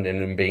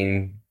understanding and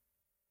being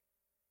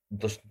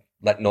just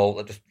let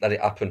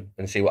it happen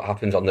and see what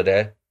happens on the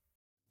day.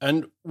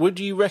 And would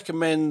you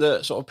recommend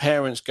that sort of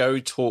parents go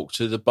talk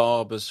to the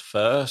barbers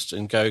first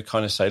and go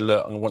kind of say,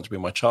 look, I want to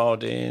bring my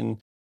child in,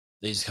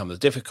 these are some of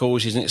the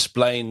difficulties, and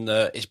explain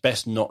that it's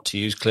best not to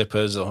use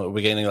clippers or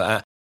beginning like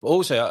that? But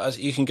also, as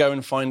you can go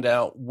and find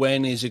out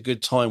when is a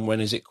good time, when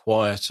is it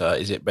quieter,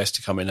 is it best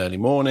to come in early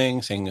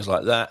morning, things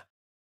like that.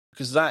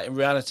 Because that, in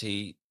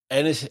reality,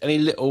 any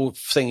little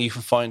thing you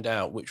can find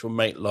out which will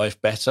make life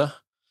better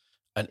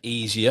and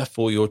easier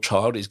for your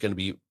child is going to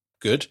be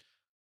good.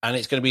 And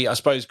it's going to be, I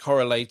suppose,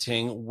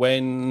 correlating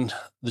when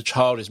the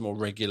child is more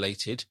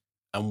regulated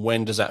and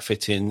when does that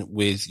fit in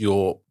with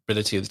your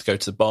ability to go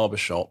to the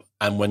barbershop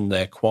and when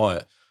they're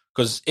quiet.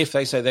 Because if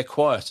they say they're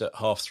quiet at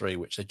 3:30,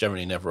 which they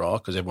generally never are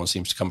because everyone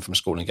seems to come from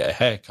school and get a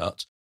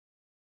haircut,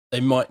 they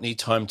might need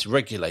time to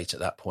regulate at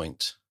that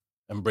point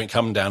and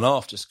come down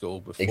after school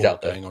before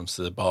going on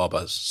to the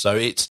barbers. So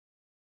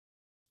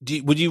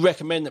would you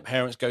recommend that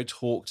parents go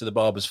talk to the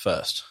barbers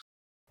first?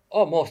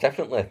 Oh, most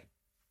definitely.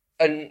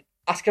 And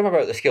ask them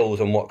about the skills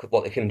and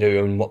what they can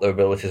do and what their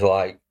abilities are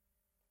like.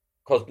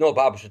 because no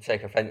barber should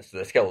take offence to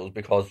their skills,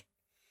 because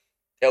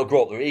it'll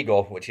grow up their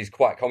ego, which is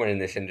quite common in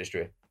this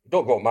industry.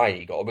 Don't grow up my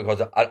ego,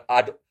 because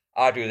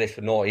I do this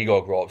for no ego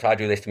grow-ups. I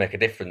do this to make a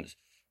difference.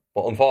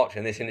 But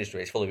unfortunately, this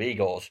industry is full of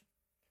egos.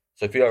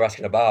 So if you're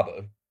asking a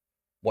barber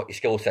what your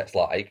skill set's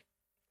like,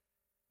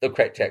 they'll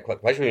take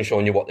pleasure in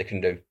showing you what they can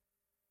do,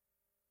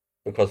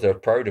 because they're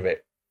proud of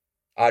it.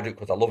 I do it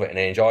because I love it and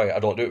I enjoy it. I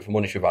don't do it for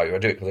monetary value. I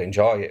do it because I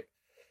enjoy it.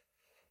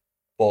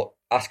 But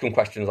ask them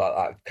questions like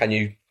that. Can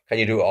you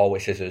do it all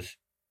with scissors?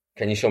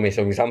 Can you show me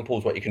some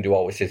examples what you can do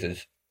all with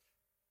scissors?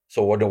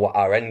 So I know what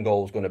our end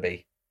goal is going to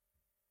be,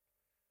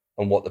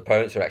 and what the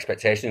parents'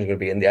 expectations are going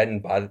to be in the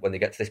end when they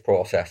get to this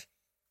process,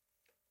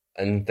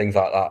 and things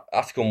like that.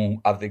 Ask them,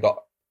 have they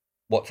got,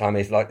 what time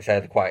is, like they say,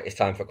 the quietest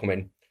time for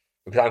coming?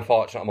 Because I'm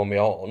fortunate I'm on my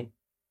own.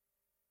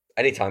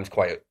 Any time's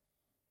quiet.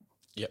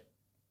 Yep.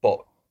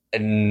 But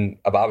in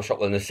a barbershop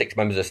when there's 6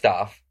 members of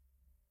staff,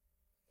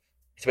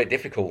 it's a bit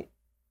difficult.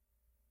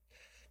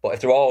 But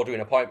if they're all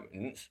doing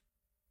appointments,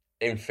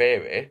 in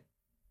theory,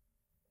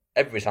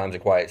 every time's a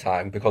quiet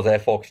time, because they're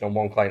focusing on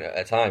one client at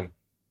a time.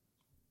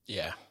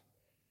 Yeah.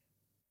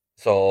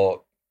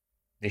 So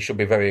they should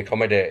be very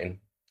accommodating.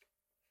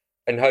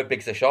 And how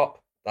big's the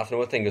shop? That's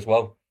another thing as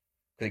well.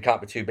 Because it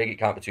can't be too big, it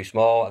can't be too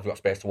small. Have you got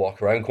space to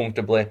walk around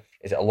comfortably?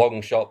 Is it a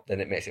long shop? Then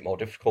it makes it more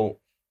difficult.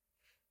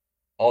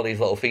 All these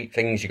little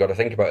things you got to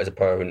think about as a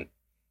parent.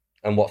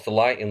 And what's the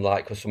lighting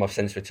like? Because some have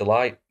sensitive to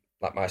light.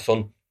 Like my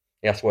son,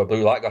 he has to wear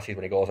blue light glasses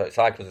when he goes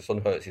outside because the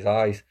sun hurts his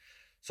eyes.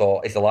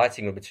 So is the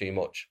lighting going to be too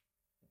much?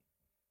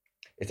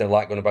 Is the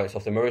light going to bounce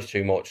off the mirrors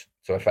too much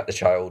to affect the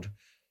child?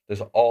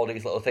 There's all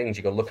these little things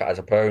you got to look at as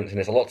a parent, and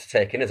there's a lot to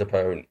take in as a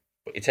parent,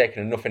 but you're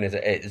taking enough in as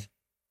it is.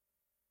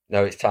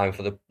 Now it's time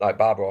for the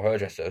barber or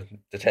hairdresser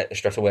to take the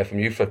stress away from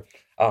you for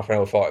half an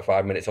hour,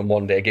 45 minutes on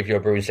one day, give you a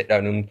brew and sit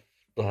down and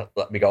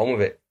let me get on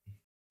with it.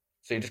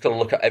 So you just got to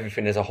look at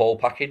everything as a whole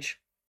package.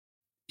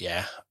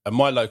 Yeah. And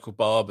my local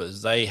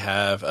barbers, they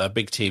have a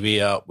big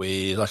TV up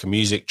with like a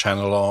music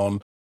channel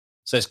on.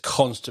 So there's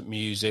constant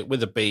music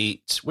with a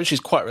beat, which is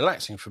quite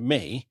relaxing for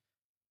me,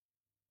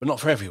 but not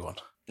for everyone.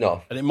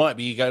 No. And it might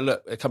be, you go,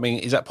 look, they're coming,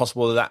 is that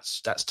possible that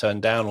that's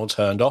turned down or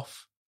turned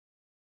off?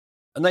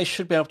 And they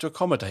should be able to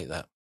accommodate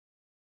that.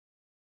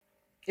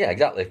 Yeah,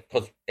 exactly.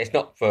 Because it's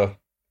not for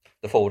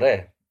the full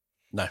day.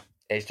 No.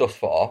 It's just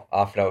for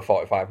half an hour,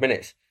 45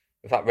 minutes.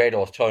 If that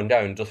radio's turned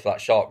down just for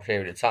that short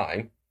period of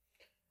time,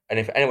 and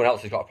if anyone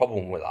else has got a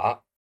problem with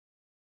that,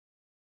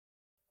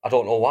 I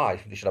don't know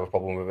why they should have a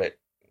problem with it.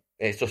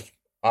 It's just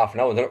half an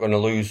hour. They're not going to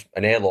lose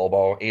an earlobe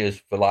or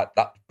ears for like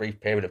that brief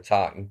period of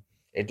time.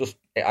 It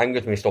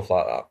angers me, stuff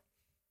like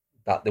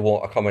that they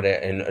won't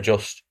accommodate and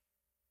adjust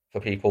for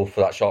people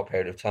for that short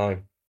period of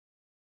time.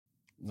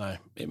 No,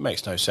 it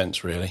makes no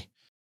sense, really.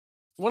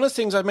 One of the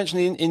things I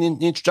mentioned in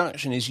the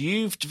introduction is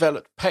you've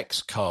developed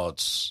PEX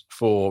cards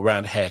for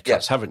round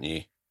haircuts, haven't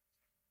you?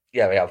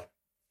 Yeah, we have.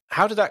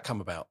 How did that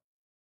come about?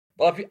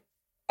 Well,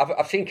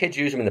 I've seen kids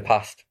use them in the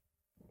past,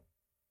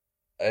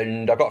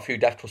 and I've got a few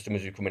deaf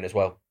customers who come in as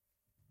well.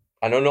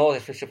 And I know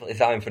they're specifically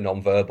designed for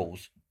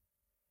non-verbals.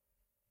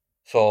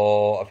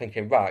 So I'm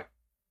thinking, right,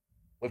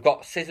 we've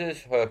got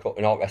scissors, haircut,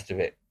 and all the rest of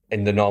it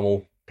in the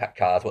normal pet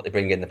cards, what they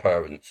bring in the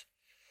parents.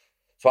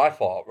 So I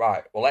thought,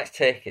 right, well, let's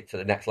take it to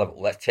the next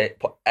level. Let's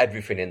put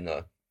everything in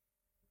there.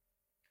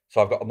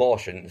 So I've got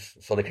emotions,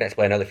 so they can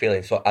explain how they're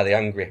feeling. So are they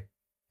angry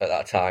at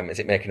that time? Is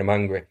it making them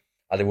angry?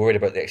 Are they worried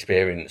about the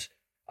experience?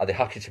 Are they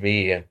happy to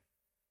be here?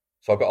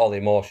 So I've got all the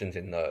emotions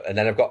in there. And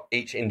then I've got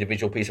each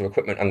individual piece of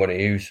equipment I'm going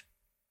to use.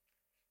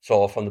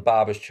 So from the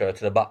barber's chair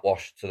to the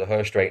backwash to the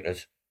hair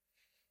straighteners.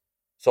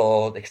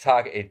 So they're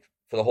targeted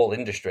for the whole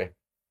industry.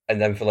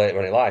 And then for later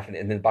on in life. And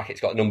in the back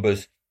it's got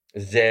numbers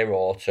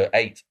 0 to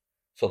 8.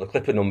 So the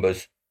clipper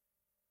numbers.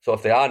 So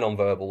if they are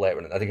non-verbal later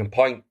on, they can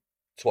point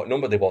to what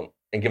number they want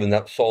and give them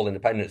that sole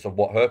independence of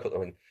what haircut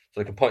they're in.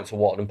 So they can point to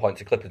what and point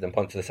to clippers and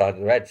point to the side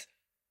of their heads.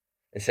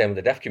 And same with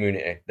the deaf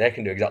community. They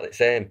can do exactly the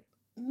same.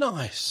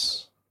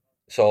 Nice.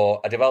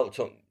 So I developed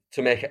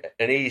to make it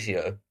an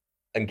easier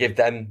and give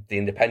them the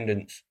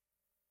independence.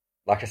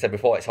 Like I said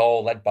before, it's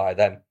all led by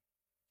them.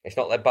 It's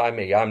not led by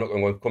me. I'm not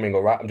going to come in and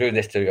go, right, I'm doing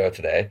this to go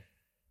today.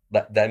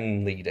 Let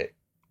them lead it.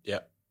 Yeah.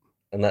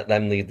 And let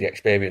them lead the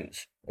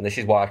experience. And this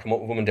is why I come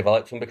up with them and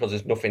develop them, because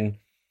there's nothing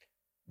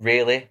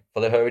really for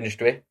the hair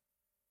industry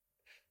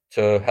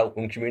to help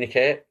them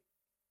communicate.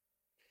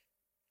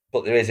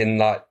 But there is in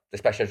like the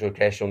special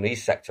educational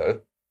needs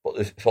sector, but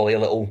it's only a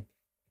little,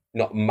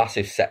 not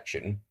massive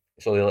section.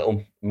 It's only a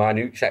little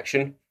minute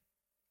section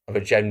of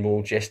a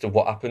general gist of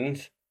what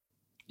happens.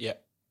 Yeah.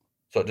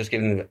 So just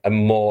giving them a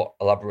more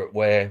elaborate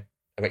way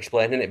of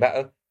explaining it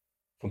better,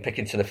 from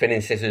picking to the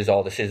thinning scissors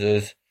or the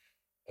scissors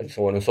and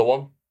so on and so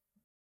on.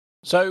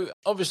 So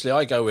obviously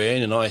I go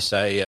in and I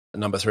say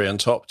number 3 on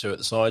top, 2 at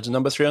the sides and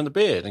number 3 on the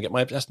beard and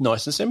that's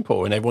nice and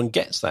simple. And everyone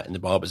gets that in the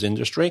barber's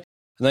industry.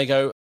 And they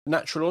go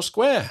natural or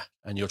square.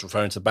 And you're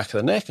referring to the back of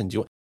the neck. And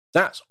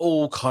that's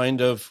all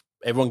kind of,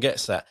 everyone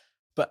gets that.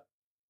 But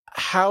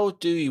how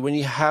do you, when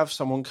you have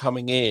someone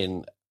coming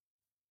in,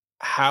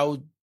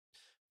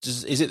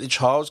 is it the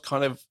child's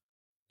kind of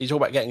you talk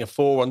about getting a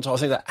 4 on top. I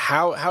think that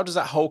how does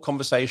that whole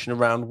conversation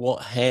around what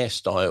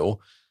hairstyle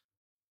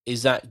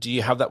is that? Do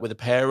you have that with the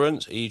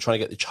parents? Are you trying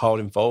to get the child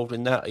involved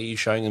in that? Are you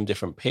showing them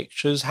different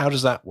pictures? How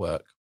does that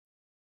work?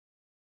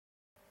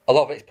 A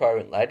lot of it's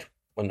parent-led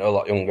when they're a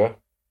lot younger.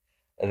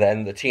 And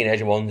then the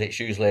teenager ones, it's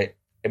usually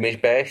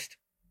image-based.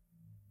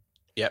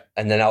 Yep.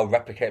 And then I'll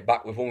replicate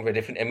back with one with a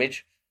different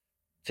image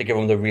to give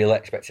them the real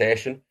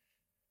expectation.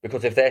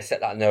 Because if they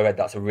set that in their head,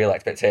 that's a real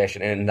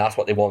expectation, and that's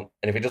what they want.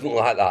 And if it doesn't look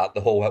like that,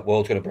 the whole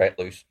world's going to break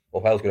loose.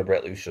 Or hell's going to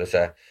break loose, should I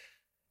say.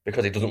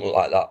 Because it doesn't look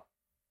like that.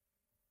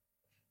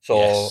 So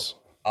yes.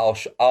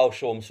 I'll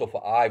show them stuff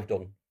that I've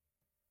done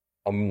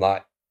on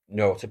like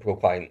neurotypical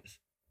clients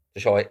to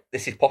show it,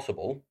 this is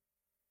possible,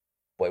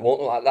 but it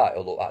won't look like that,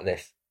 it'll look like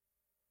this.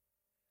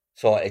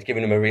 So it's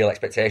giving them a real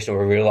expectation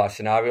of a real life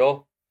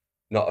scenario,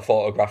 not a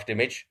photographed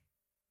image.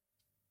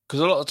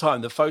 Because a lot of the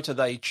time, the photo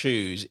they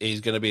choose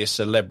is going to be a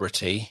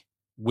celebrity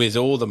with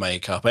all the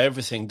makeup,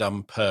 everything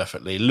done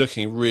perfectly,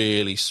 looking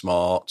really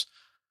smart.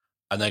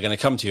 And they're going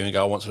to come to you and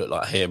go, I want to look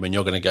like him. And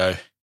you're going to go,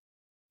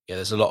 yeah,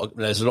 there's a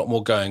lot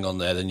more going on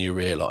there than you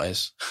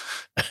realise.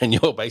 And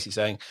you're basically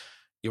saying,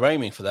 you're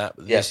aiming for that,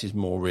 but this is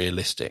more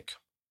realistic.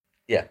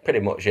 Yeah, pretty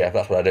much, yeah,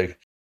 that's what I do.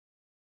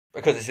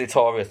 Because it's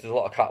notorious, there's a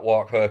lot of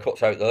catwalk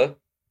haircuts out there.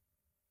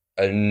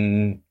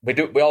 And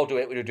we all do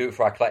it. We do it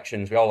for our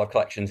collections. We all have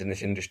collections in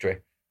this industry.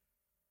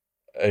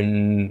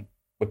 And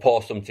we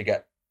post them to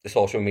get the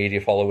social media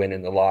following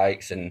and the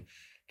likes and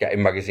get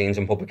in magazines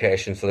and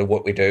publications for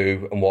what we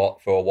do and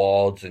what for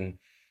awards and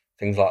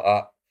things like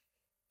that.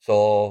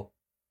 So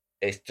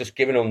it's just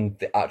giving them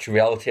the actual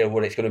reality of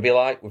what it's going to be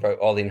like without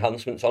all the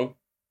enhancements on.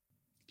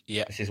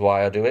 Yeah. This is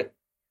why I do it.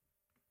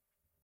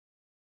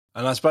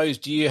 And I suppose,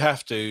 do you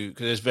have to,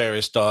 because there's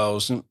various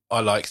styles, and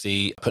I like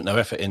the put no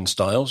effort in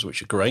styles,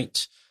 which are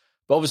great.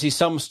 But obviously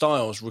some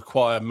styles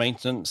require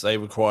maintenance, they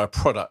require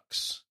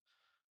products.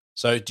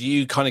 So do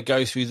you kind of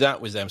go through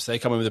that with them? So they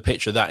come in with a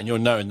picture of that and you're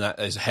knowing that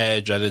there's hair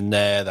gel in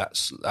there,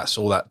 that's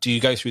all that. Do you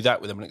go through that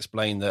with them and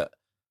explain that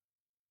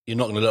you're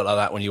not going to look like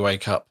that when you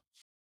wake up?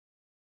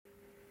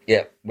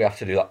 Yeah, we have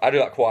to do that. I do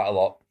that quite a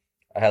lot,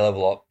 a hell of a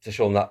lot, to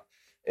show them that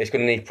it's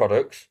going to need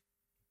products,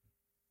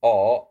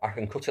 or I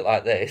can cut it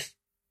like this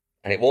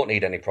and it won't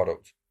need any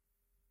product.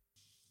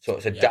 So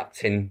it's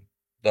adapting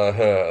the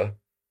hair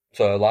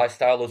to her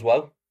lifestyle as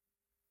well.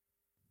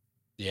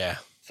 Yeah.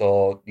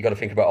 So you got to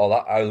think about all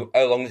that.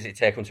 How long does it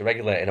take them to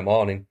regulate in the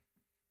morning?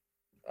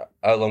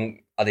 How long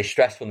are they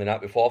stressed from the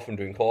night before from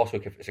doing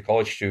coursework if it's a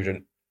college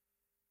student?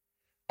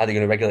 Are they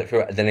going to regulate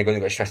through it? And then they're going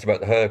to get stressed about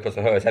the hair because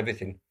the hair is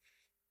everything.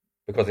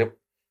 Because the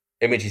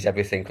image is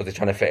everything, because they're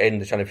trying to fit in.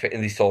 They're trying to fit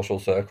in these social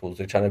circles.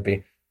 They're trying to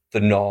be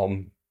the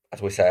norm,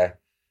 as we say.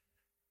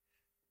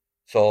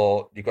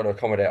 So you've got to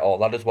accommodate all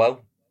that as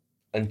well.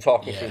 And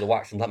talking through the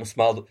wax and let them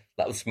smell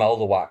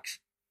the wax.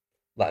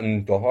 Let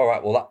them go, all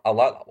right, well, I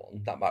like that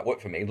one. That might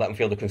work for me. Let them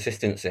feel the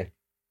consistency.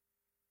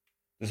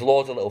 There's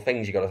loads of little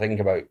things you got to think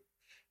about.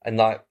 And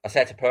like I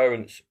say to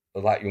parents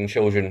of like young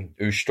children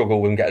who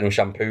struggle with getting them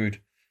shampooed,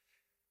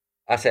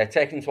 I say,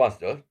 take them to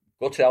Asda,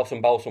 go to the House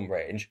and Balsam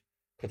range,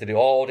 because they do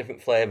all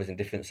different flavours and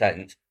different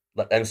scents.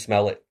 Let them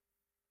smell it.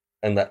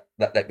 And let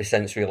that be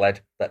sensory-led.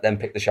 Let them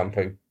pick the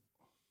shampoo.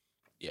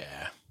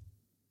 Yeah.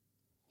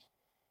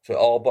 So it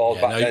all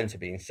boils back down to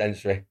being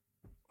sensory.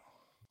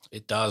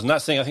 It does. And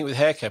that's the thing, I think with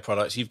hair care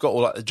products, you've got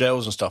all like the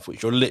gels and stuff,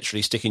 which you're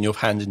literally sticking your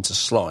hand into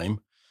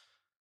slime,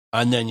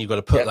 and then you've got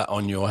to put that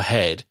on your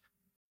head.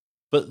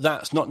 But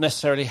that's not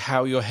necessarily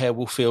how your hair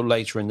will feel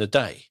later in the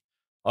day.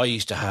 I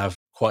used to have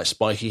quite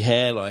spiky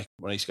hair, like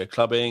when I used to go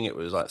clubbing, it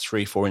was like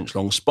 3-4 inch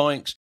long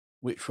spikes,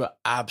 which were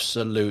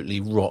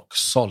absolutely rock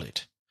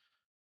solid.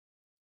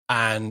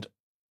 And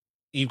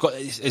you've got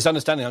this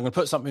understanding, I'm going to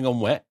put something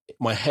on wet,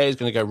 my hair is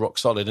going to go rock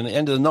solid, and at the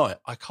end of the night,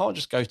 I can't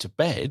just go to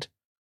bed.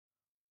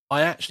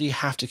 I actually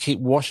have to keep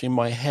washing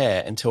my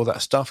hair until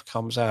that stuff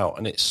comes out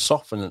and it's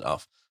softened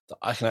enough that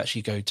I can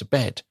actually go to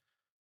bed.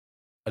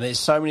 And there's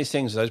so many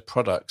things, those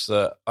products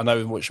that I know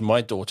in which my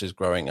daughter's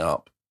growing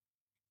up,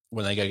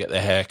 when they go get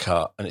their hair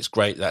cut, and it's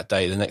great that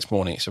day, the next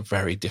morning it's a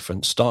very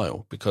different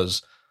style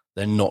because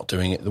they're not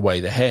doing it the way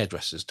the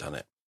hairdresser's done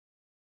it.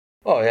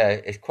 Oh yeah,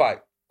 it's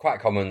quite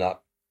common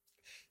that,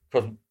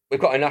 because we've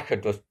got a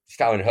knacker does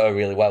styling her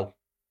really well.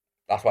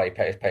 That's why he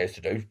pays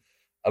to do.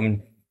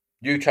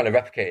 You trying to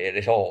replicate it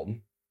at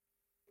home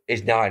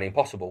is nigh and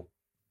impossible.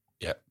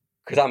 Yeah.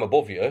 Because I'm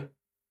above you.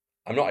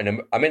 I'm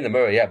in the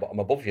mirror, but I'm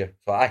above you.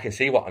 So I can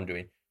see what I'm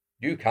doing.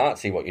 You can't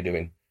see what you're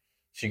doing.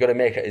 So you've got to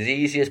make it as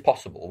easy as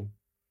possible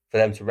for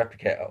them to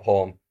replicate at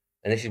home.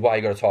 And this is why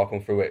you've got to talk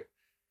them through it.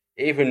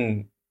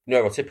 Even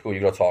neurotypical,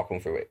 you've got to talk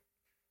them through it.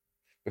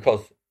 Because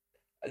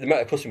the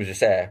amount of customers who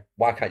say,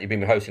 why can't you be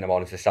in my house in the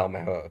morning to style my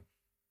hair?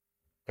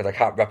 Because I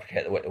can't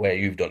replicate the way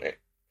you've done it.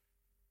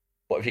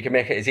 But if you can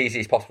make it as easy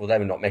as possible for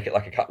them and not make it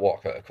like a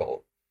catwalk haircut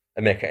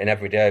and make it an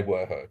everyday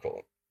wear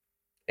haircut,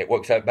 it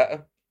works out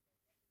better.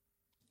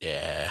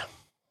 Yeah,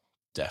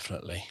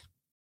 definitely.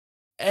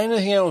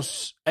 Anything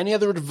else, any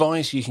other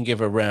advice you can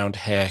give around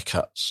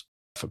haircuts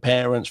for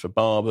parents, for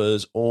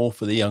barbers, or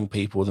for the young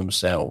people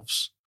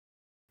themselves?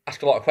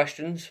 ask a lot of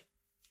questions.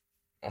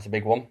 That's a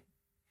big one.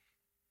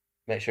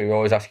 Make sure you're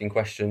always asking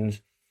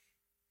questions.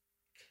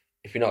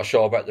 If you're not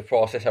sure about the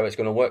process, how it's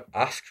going to work,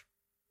 ask.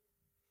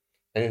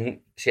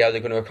 And see how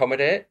they're going to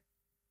accommodate.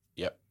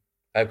 Yep.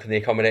 How can they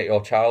accommodate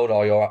your child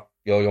or your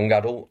young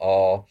adult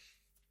or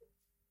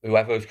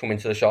whoever is coming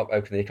to the shop?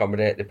 How can they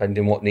accommodate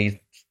depending what needs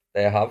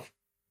they have?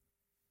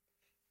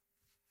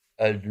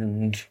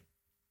 And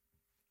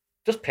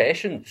just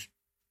patience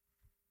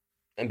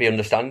and be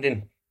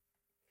understanding.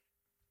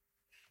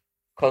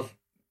 Because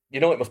you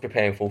know it must be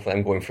painful for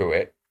them going through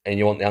it and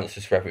you want the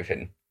answers for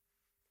everything.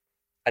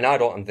 And I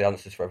don't have the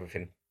answers for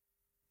everything.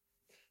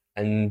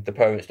 And the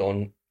parents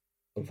don't,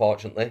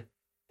 unfortunately.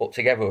 But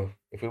together,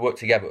 if we work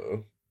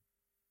together,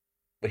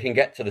 we can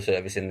get to the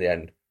service in the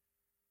end.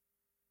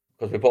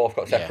 Because we've both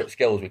got separate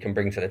skills we can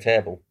bring to the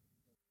table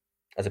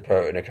as a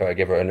parent and a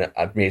caregiver,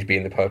 and me as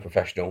being the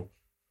paraprofessional.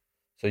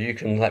 So you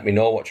can let me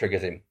know what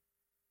triggers him.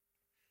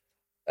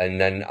 And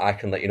then I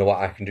can let you know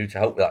what I can do to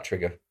help with that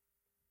trigger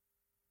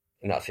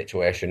in that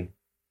situation.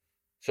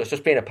 So it's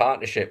just being a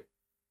partnership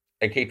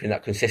and keeping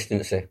that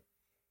consistency.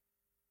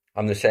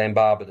 I'm the same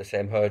barber, the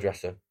same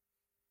hairdresser,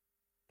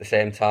 the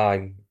same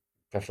time,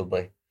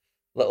 preferably.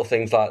 Little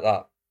things like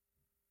that.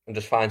 And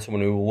just find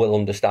someone who will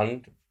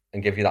understand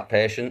and give you that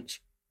patience.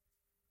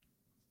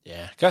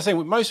 Yeah, because I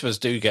think most of us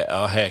do get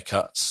our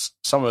haircuts.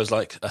 Some of us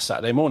like a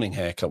Saturday morning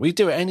haircut. We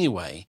do it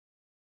anyway.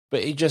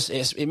 But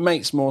it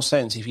makes more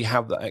sense if you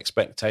have that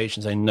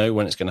expectation, they know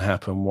when it's going to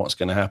happen, what's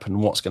going to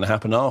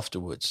happen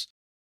afterwards.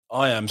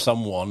 I am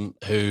someone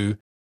who,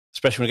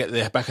 especially when I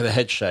get the back of the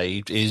head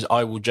shaved,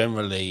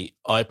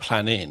 I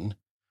plan in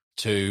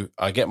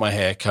I get my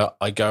hair cut,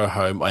 I go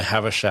home, I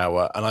have a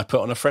shower, and I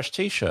put on a fresh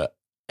T-shirt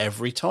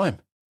every time.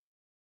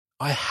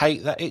 I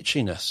hate that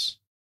itchiness.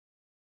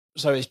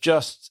 So it's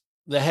just,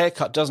 the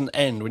haircut doesn't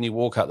end when you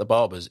walk out the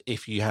barber's.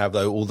 If you have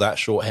all that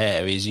short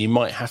hair, you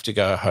might have to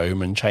go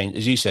home and change.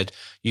 As you said,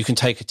 you can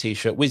take a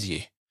T-shirt with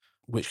you,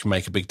 which can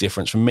make a big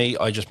difference. For me,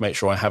 I just make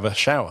sure I have a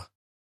shower.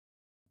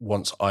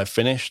 Once I've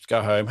finished,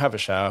 go home, have a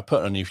shower,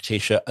 put on a new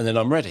T-shirt, and then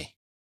I'm ready.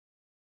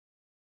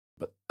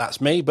 But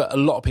that's me. But a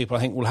lot of people,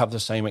 I think, will have the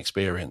same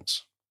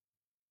experience.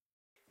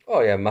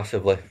 Oh, yeah,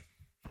 massively.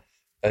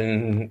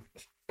 And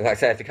like I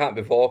said, if they can't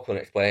be vocal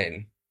and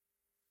explain,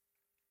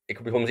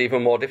 it becomes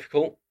even more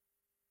difficult.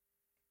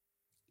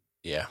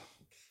 Yeah.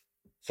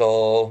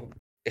 So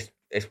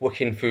it's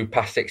working through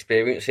past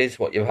experiences,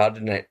 what you've had,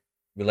 and it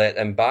relate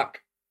them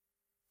back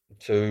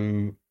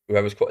to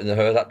whoever's cutting the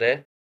hair that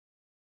day.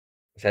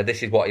 So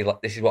this is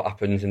what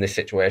happens in this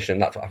situation.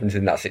 That's what happens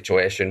in that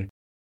situation.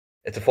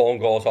 If the phone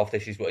goes off,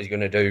 this is what he's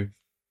going to do.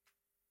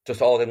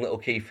 Just all them little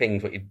key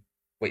things,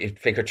 what you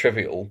think are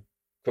trivial,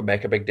 could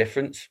make a big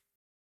difference.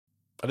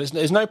 But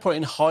there's no point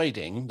in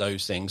hiding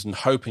those things and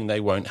hoping they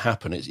won't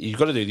happen. You've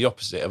got to do the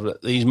opposite of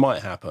these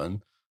might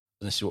happen,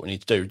 and this is what we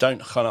need to do.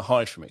 Don't kind of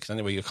hide from it, because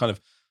anyway, you're kind of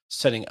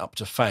setting it up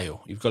to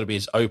fail. You've got to be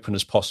as open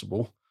as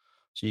possible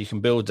so you can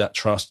build that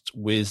trust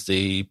with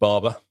the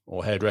barber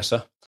or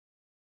hairdresser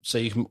so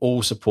you can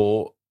all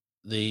support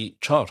the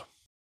child.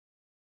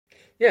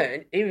 Yeah,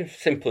 and even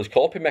simple as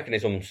coping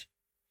mechanisms.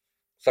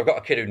 So I've got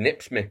a kid who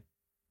nips me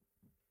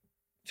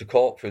to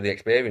cope through the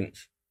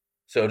experience.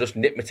 So just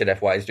nip me to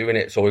death while he's doing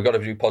it. So we've got to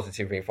do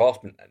positive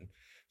reinforcement then.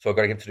 So I've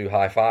got to get him to do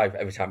high five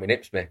every time he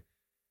nips me.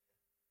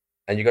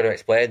 And you've got to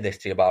explain this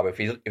to your barber.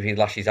 If he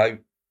lashes out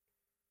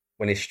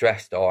when he's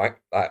stressed or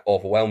like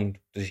overwhelmed,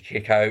 does he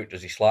kick out?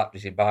 Does he slap?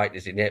 Does he bite?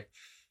 Does he nip?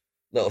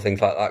 Little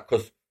things like that.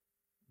 Because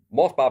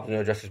most barbers and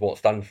hairdressers won't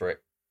stand for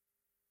it.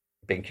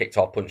 Being kicked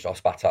or punched or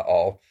spat at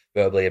or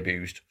verbally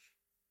abused.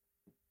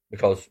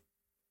 Because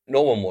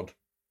no one would.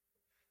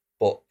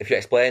 But if you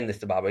explain this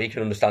to barber, he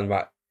can understand,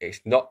 right,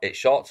 it's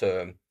short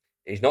term.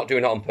 He's not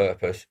doing it on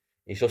purpose.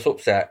 He's just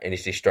upset and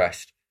he's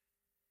distressed.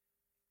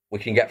 We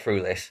can get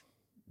through this.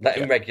 Let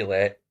him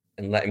regulate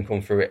and let him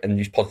come through it and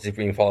use positive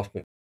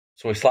reinforcement.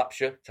 So he slaps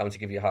you, tell him to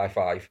give you a high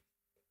five,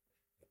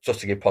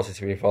 just to give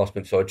positive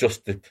reinforcement. So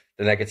adjust the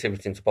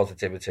negativity into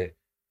positivity.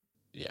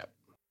 Yeah.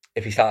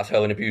 If he starts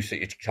hurling abuse at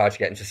you, try to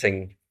get him to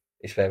sing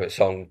his favourite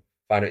song,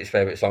 find out his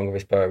favourite song of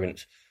his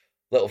parents,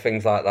 little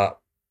things like that.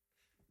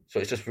 So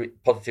it's just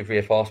positive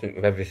reinforcement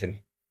with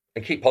everything.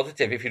 And keep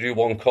positive. If you do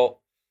one cut,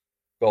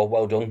 go,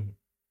 well done,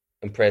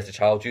 and praise the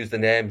child. Use the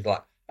names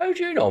like, how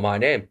do you know my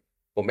name?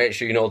 But make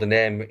sure you know the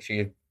name. Make sure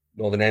you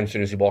know the name as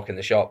soon as you walk in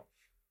the shop.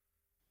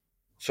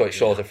 So it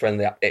shows a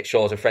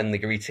friendly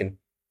greeting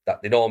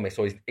that they know me.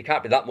 So he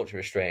can't be that much of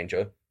a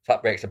stranger. So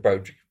that breaks a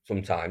bridge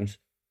sometimes.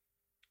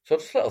 So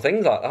just little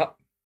things like that.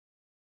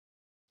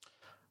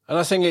 And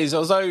the thing is,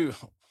 although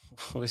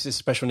this is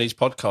special needs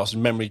podcast,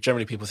 and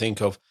generally people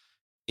think of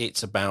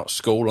it's about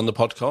school on the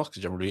podcast,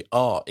 because generally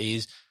art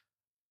is,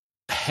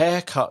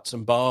 haircuts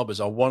and barbers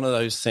are one of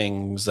those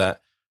things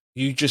that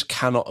you just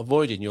cannot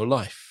avoid in your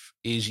life.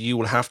 Is you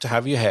will have to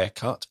have your hair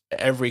cut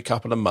every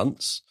couple of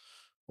months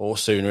or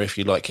sooner if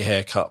you like your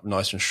hair cut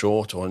nice and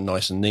short or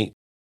nice and neat.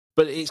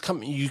 But it's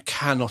something you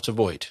cannot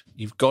avoid.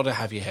 You've got to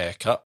have your hair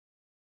cut.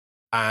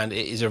 And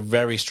it is a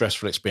very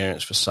stressful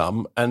experience for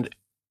some. And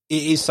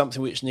it is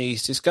something which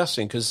needs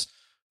discussing, because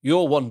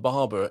you're one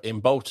barber in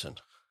Bolton.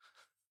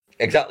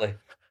 Exactly.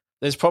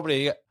 There's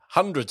probably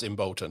hundreds in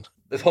Bolton.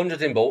 There's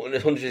hundreds in Bolton.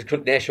 There's hundreds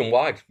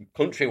nationwide,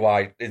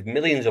 countrywide. There's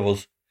millions of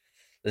us.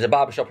 There's a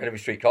barber shop in every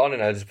street corner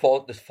now. There's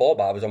four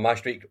barbers on my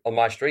street,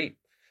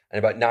 and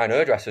about 9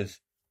 hairdressers.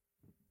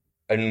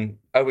 And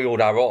how we hold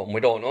our own,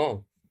 we don't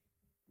know.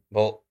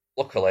 But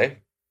luckily,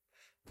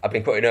 I've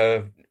been putting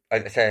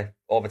like I say,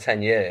 over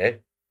 10 years,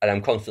 and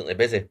I'm constantly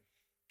busy.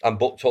 I'm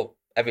booked up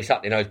every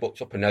Saturday now. Is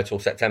booked up and now till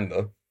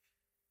September,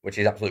 which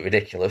is absolutely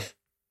ridiculous.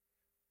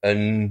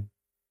 And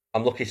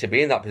I'm lucky to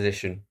be in that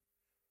position.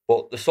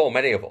 But there's so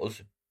many of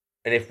us,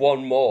 and if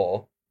one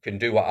more can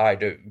do what I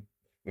do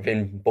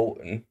within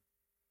Bolton,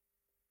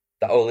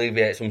 that will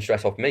alleviate some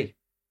stress off me.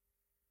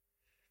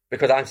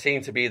 Because I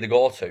seem to be the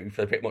go-to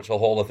for pretty much the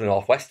whole of the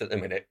Northwest at the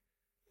minute.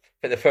 I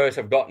think the furthest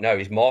I've got now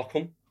is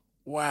Morecambe.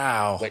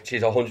 Wow. Which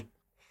is 140,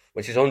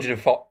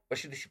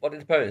 what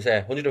did the parents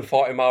say?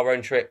 140-mile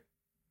round trip.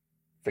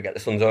 Forget the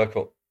sun's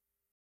haircut.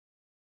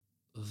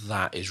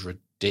 That is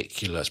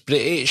ridiculous. But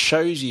it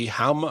shows you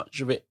how much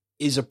of it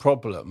is a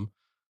problem.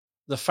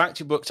 The fact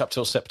you booked up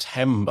till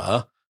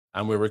September,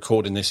 and we're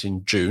recording this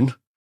in June,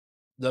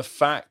 the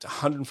fact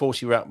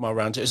 140-mile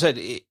round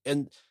trip,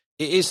 and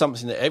it is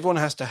something that everyone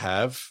has to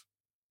have.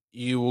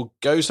 You will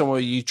go somewhere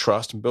you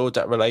trust and build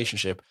that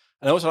relationship.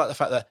 And I also like the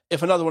fact that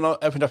if another one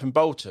opened up in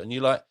Bolton,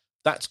 you're like,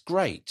 that's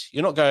great.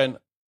 You're not going,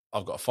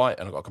 I've got to fight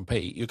and I've got to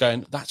compete. You're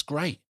going, that's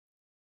great.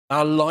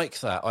 I like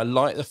that. I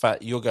like the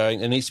fact you're going,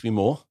 there needs to be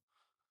more.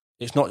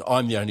 It's not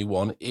I'm the only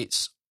one.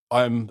 It's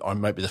I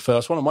might be the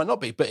first one. I might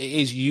not be, but it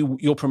is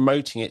you're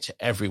promoting it to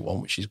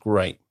everyone, which is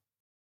great.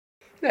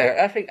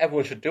 Yeah, I think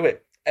everyone should do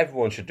it.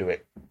 Everyone should do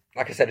it.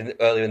 Like I said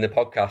earlier in the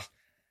podcast,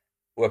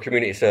 we're a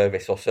community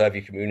service, or serve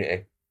your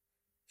community.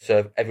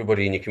 Serve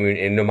everybody in your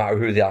community, no matter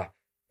who they are.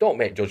 Don't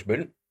make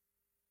judgment.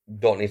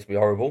 Don't need to be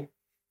horrible.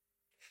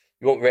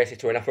 You won't race it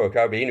to an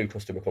Afro-Caribbean who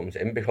customer comes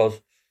in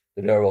because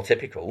they're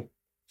neurotypical.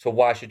 So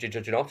why should you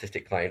judge an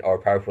autistic client or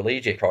a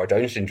paraplegic or a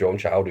Down syndrome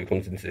child who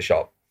comes into the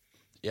shop?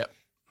 Yep.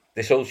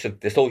 They're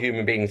still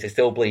human beings. They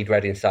still bleed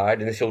red inside,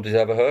 and they still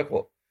deserve a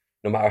haircut,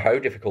 no matter how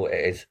difficult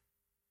it is.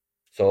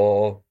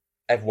 So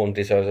everyone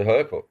deserves a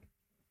haircut.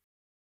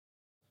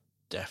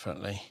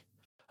 Definitely.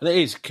 And it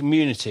is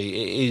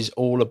community. It is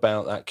all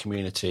about that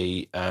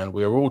community, and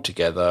we're all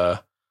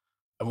together.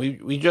 And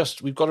we've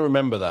got to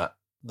remember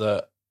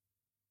that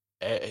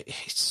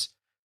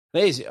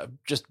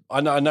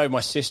I know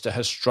my sister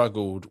has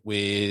struggled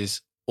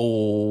with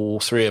all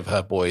 3 of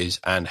her boys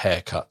and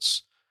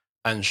haircuts,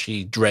 and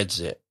she dreads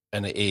it,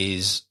 and it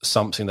is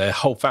something their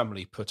whole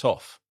family put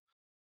off.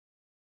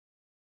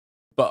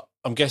 But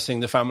I'm guessing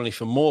the family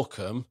from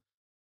Morecambe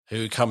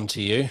who come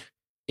to you,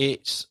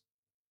 it's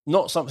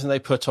not something they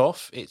put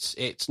off.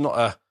 It's not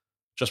a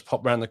just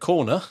pop round the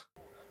corner.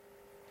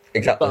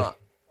 Exactly. But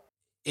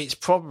it's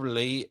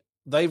probably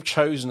they've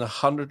chosen a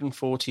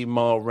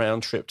 140-mile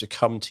round trip to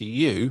come to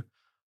you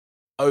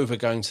over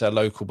going to their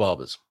local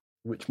barbers,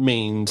 which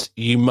means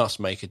you must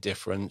make a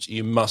difference.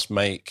 You must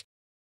make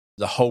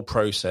the whole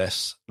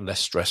process less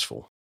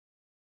stressful.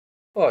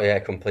 Oh yeah,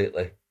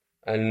 completely.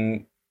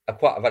 And I've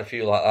had a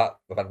few like that.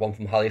 I've had one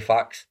from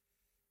Halifax.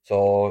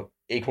 So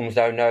he comes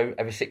down now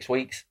every 6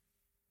 weeks.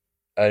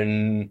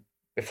 And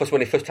when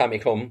the first time he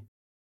come,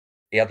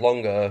 he had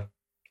longer,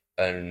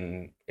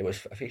 and it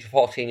was, I think he's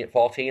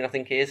 14, I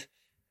think he is.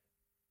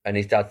 And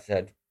his dad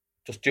said,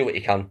 just do what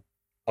you can.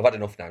 I've had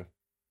enough now.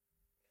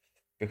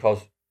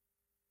 Because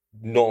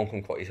no one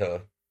can cut his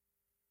hair.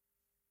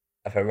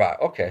 I said, right,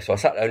 okay. So I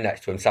sat down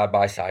next to him side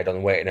by side on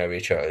the waiting area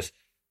chairs.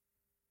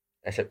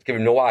 I said, give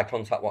him no eye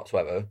contact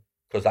whatsoever,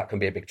 because that can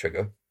be a big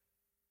trigger.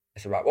 I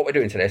said, right, what we're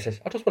doing today? He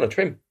says, I just want to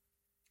trim.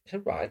 I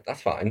said, right,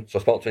 that's fine. So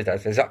I spoke to his dad. I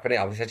said, is that going to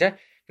happen? He said, yeah, he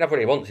can have what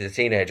he wants. He's a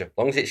teenager. As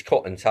long as it's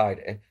cut and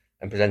tidy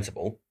and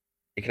presentable,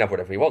 he can have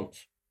whatever he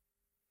wants.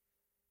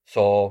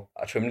 So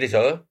I trimmed his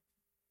hair,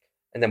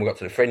 and then we got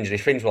to the fringe, and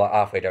his fringe was like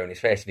halfway down his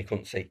face, and he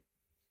couldn't see.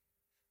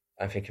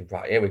 I'm thinking,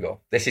 right, here we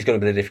go. This is going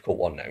to be the difficult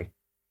one now. I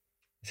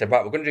said,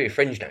 right, we're going to do your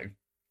fringe now.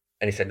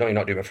 And he said, no, you're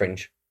not doing a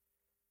fringe.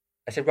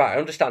 I said, right, I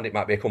understand it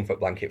might be a comfort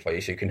blanket for you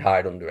so you can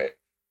hide under it,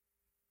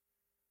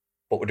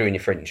 but we're doing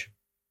your fringe.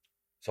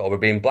 So we're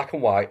being black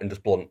and white and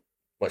just blunt,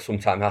 like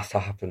sometimes has to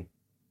happen.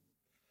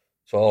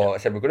 So I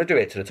said, we're going to do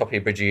it to the top of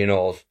your bridge of your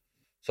nose.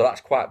 So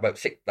that's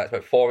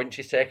about 4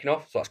 inches taken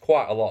off. So that's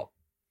quite a lot.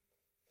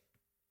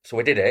 So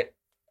we did it,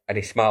 and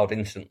he smiled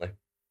instantly.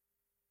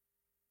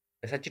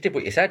 I said, you did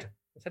what you said.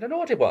 I said, I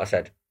know I did what I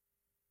said.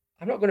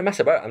 I'm not going to mess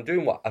about. I'm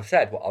doing what I've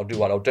said, what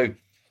I'll do.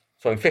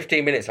 So in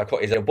 15 minutes, I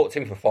cut his hair, booked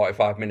him for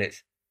 45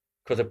 minutes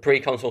because a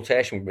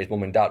pre-consultation with his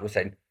mum and dad was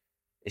saying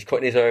he's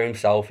cutting his hair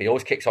himself. He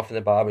always kicks off in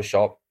the barber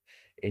shop.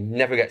 He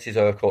never gets his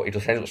hair cut. He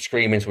just ends up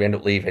screaming, so we end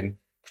up leaving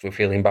because we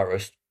feel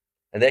embarrassed.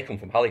 And they come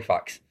from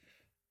Halifax.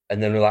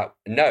 And then we're like,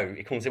 no,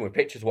 he comes in with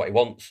pictures of what he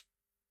wants.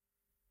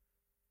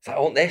 It's like,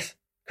 I want this.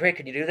 Great,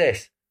 can you do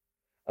this?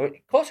 I mean,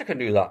 of course I can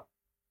do that.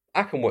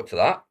 I can work to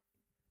that.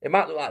 It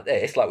might look like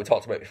this, like we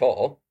talked about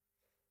before.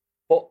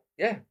 But,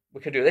 yeah, we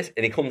can do this.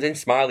 And he comes in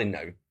smiling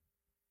now.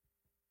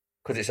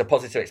 because it's a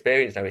positive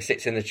experience now. He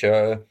sits in the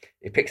chair,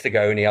 he picks the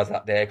gown he has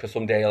that day, because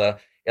some day he'll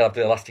have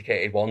the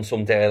elasticated one,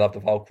 some day he'll have the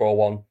Velcro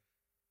one.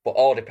 But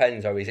all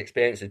depends how his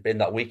experience has been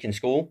that week in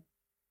school.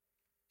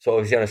 So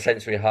is he on a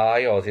sensory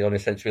high, or is he on a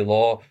sensory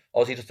low,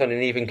 or is he just on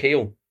an even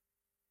keel?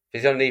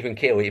 If he's on an even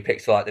keel, he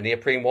picks like the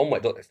neoprene one,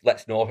 where it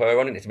lets no hair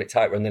on it, it's a bit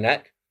tighter on the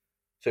neck,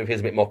 so he feels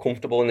a bit more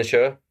comfortable in the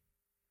chair.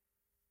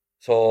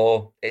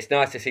 So it's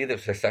nice to see the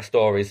success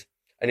stories,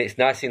 and it's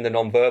nice seeing the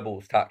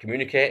non-verbals start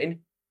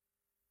communicating.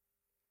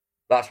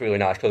 That's really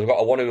nice, because I've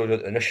got one who was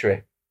at the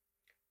nursery.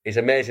 He's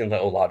an amazing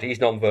little lad. He's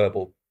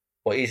non-verbal,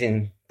 but he's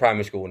in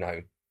primary school now.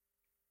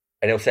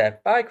 And he'll say,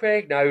 "Bye,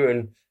 Craig," now,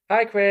 and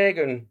 "Hi, Craig,"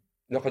 and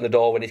knock on the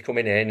door when he's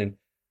coming in and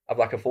have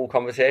like a full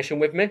conversation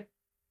with me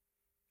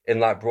in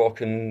like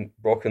broken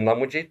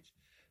languages.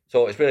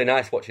 So it's really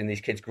nice watching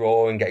these kids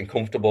grow and getting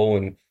comfortable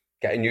and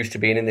getting used to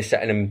being in this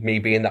setting and me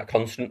being that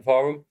constant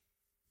for them.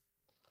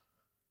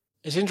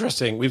 It's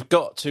interesting. We've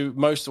got to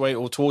most of the way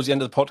or towards the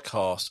end of the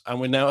podcast,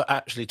 and we're now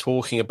actually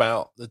talking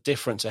about the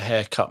difference a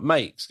haircut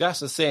makes.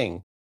 That's the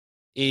thing,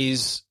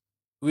 is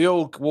we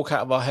all walk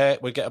out of our hair,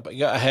 you get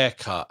a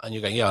haircut, and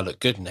you're going, "Yeah, I look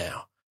good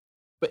now."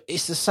 But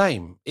it's the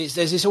same.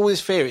 There's all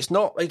this fear. It's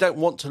not they don't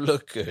want to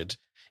look good.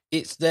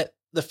 It's that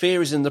the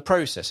fear is in the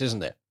process,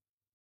 isn't it?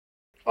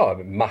 Oh,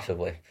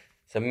 massively.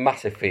 It's a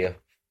massive fear,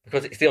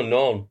 because it's the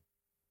unknown,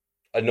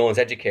 and no one's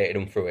educated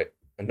them through it.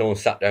 And no one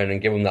sat down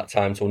and give them that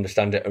time to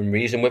understand it and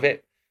reason with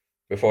it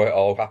before it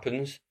all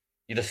happens.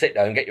 You just sit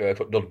down and get your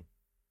haircut done.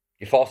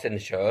 You're forced in the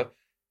chair.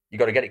 You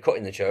got to get it cut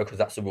in the chair because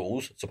that's the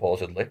rules,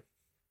 supposedly.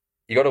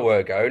 You got to wear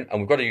a gown,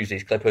 and we've got to use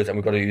these clippers, and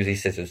we've got to use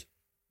these scissors.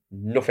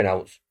 Nothing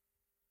else,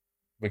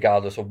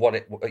 regardless of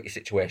what your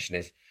situation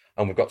is.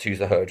 And we've got to use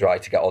the hair dry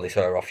to get all this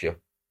hair off you.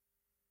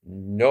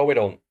 No, we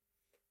don't.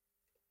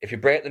 If you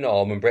break the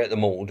norm and break the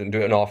mould and do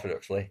it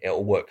unorthodoxly,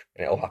 it'll work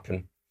and it'll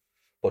happen.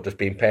 But just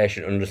being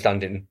patient and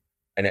understanding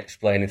and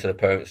explaining to the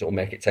parents, it will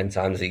make it 10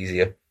 times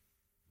easier.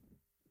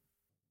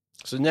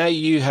 So now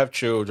you have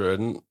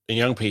children and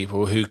young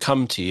people who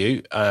come to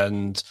you,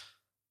 and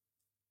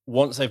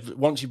once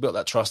you've built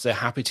that trust, they're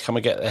happy to come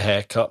and get their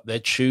hair cut. They're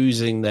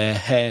choosing their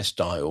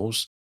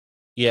hairstyles.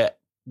 Yet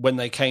when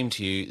they came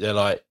to you, they're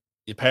like,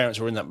 your parents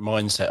were in that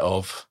mindset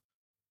of,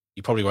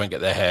 you probably won't get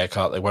their hair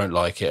cut, they won't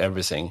like it,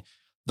 everything.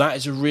 That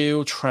is a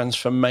real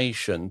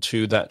transformation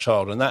to that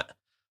child,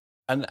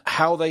 and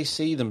how they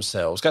see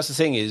themselves. That's the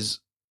thing is,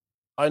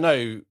 I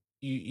know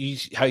you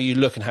how you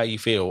look and how you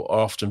feel are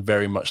often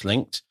very much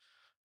linked,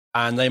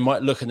 and they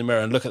might look in the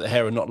mirror and look at the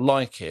hair and not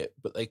like it,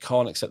 but they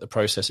can't accept the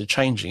process of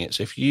changing it.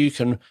 So if you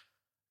can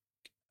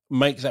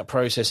make that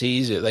process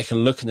easier, they can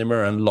look in the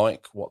mirror and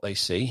like what they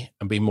see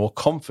and be more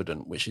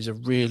confident, which is a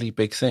really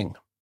big thing.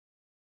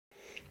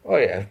 Oh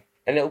yeah,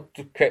 and it'll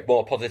create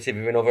more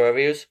positivity in other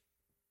areas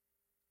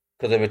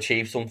because they've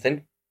achieved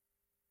something.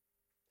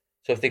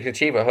 So if they can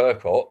achieve a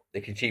haircut,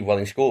 they can achieve well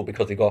in school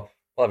because they go,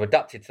 "Well, I've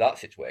adapted to that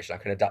situation, I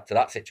can adapt to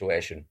that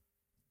situation."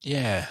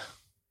 Yeah.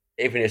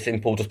 Even as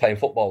simple just playing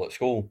football at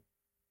school.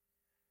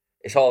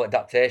 It's all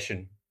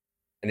adaptation,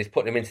 and it's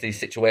putting them into these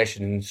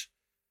situations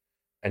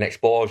and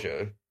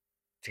exposure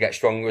to get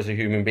stronger as a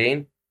human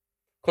being.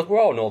 Because we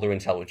all know they're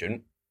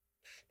intelligent,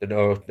 the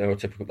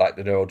neurotypical, like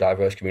the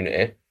neurodiverse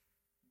community.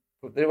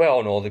 But we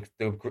all know they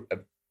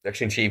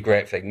can achieve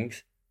great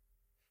things.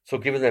 So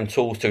giving them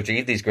tools to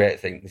achieve these great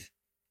things,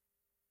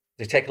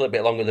 they take a little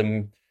bit longer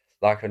than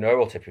like a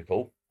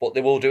neurotypical, but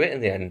they will do it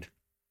in the end.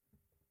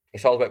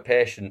 It's all about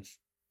patience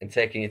and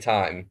taking your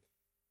time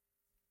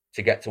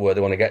to get to where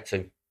they want to get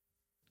to.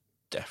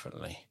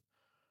 Definitely.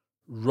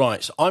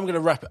 Right, so I'm going to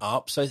wrap it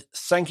up. So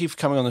thank you for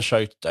coming on the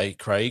show today,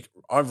 Craig.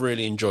 I've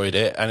really enjoyed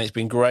it, and it's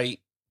been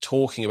great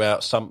talking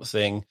about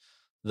something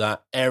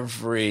that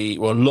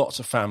lots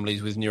of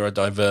families with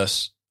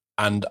neurodiverse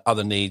and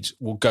other needs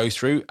will go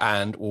through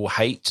and will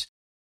hate.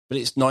 But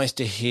it's nice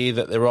to hear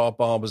that there are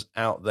barbers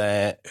out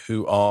there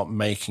who are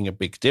making a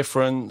big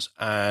difference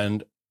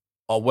and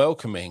are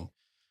welcoming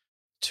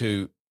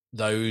to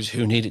those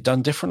who need it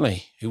done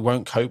differently, who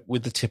won't cope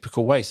with the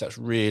typical ways. That's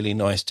really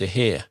nice to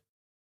hear.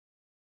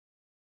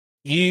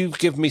 You've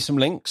given me some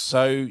links.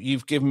 So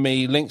you've given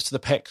me links to the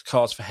PEC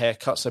cards for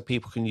haircuts so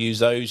people can use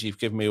those. You've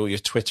given me all your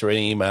Twitter and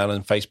email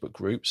and Facebook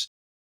groups.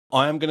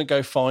 I am going to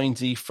go find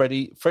the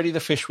Freddie the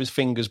Fish with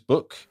Fingers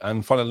book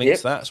and find a link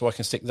to that so I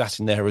can stick that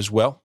in there as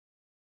well.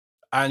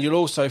 And you'll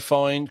also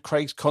find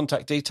Craig's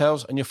contact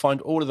details, and you'll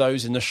find all of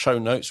those in the show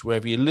notes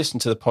wherever you listen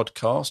to the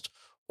podcast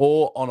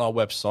or on our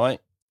website.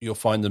 You'll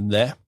find them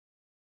there.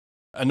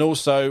 And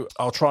also,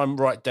 I'll try and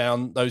write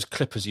down those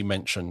clippers you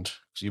mentioned.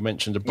 So you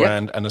mentioned a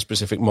brand and a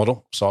specific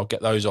model. So I'll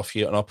get those off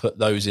you, and I'll put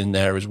those in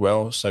there as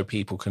well so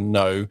people can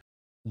know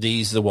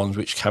these are the ones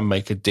which can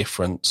make a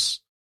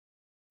difference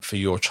for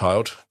your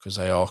child because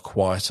they are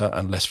quieter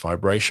and less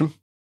vibration.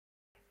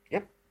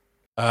 Yep.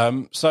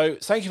 So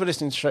thank you for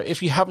listening to the show.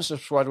 If you haven't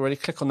subscribed already,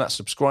 click on that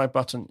subscribe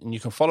button, and you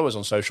can follow us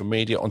on social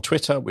media. On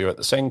Twitter, we're at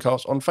The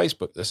Sendcast. On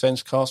Facebook, The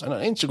Sendcast. And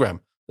on Instagram,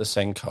 The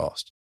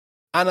Sendcast.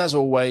 And as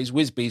always,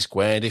 with B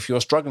Squared, if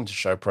you're struggling to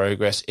show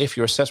progress, if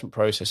your assessment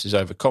process is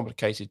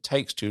overcomplicated,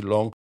 takes too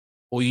long,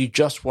 or you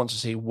just want to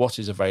see what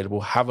is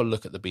available, have a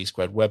look at the B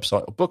Squared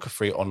website or book a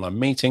free online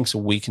meeting so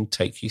we can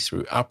take you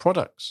through our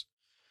products.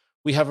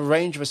 We have a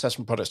range of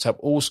assessment products to help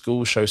all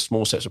schools show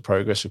small steps of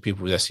progress for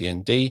people with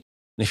SEND. And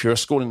if you're a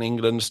school in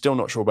England still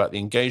not sure about the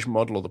engagement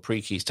model or the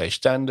pre-key stage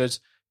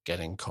standards, get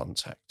in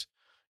contact.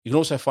 You can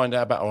also find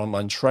out about our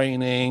online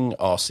training,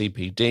 our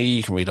CPD,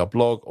 you can read our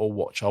blog or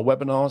watch our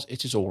webinars.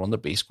 It is all on the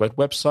B Squared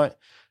website,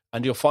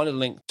 and you'll find a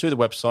link to the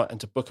website and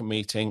to book a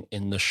meeting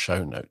in the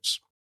show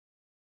notes.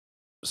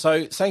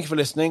 So thank you for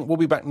listening. We'll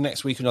be back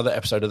next week with another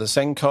episode of the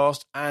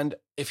Zencast. And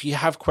if you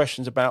have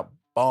questions about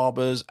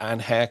barbers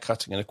and hair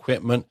cutting and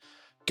equipment,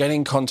 get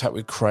in contact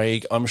with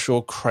Craig. I'm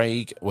sure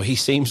Craig, well, he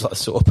seems like the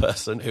sort of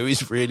person who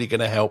is really going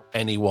to help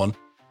anyone.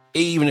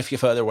 Even if you're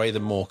further away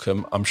than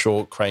Morecambe, I'm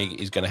sure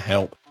Craig is going to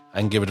help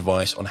and give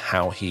advice on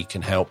how he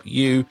can help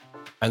you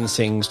and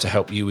things to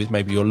help you with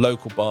maybe your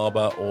local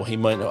barber, or he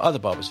might know other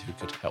barbers who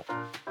could help.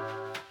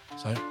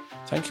 So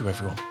thank you,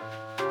 everyone.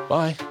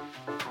 Bye.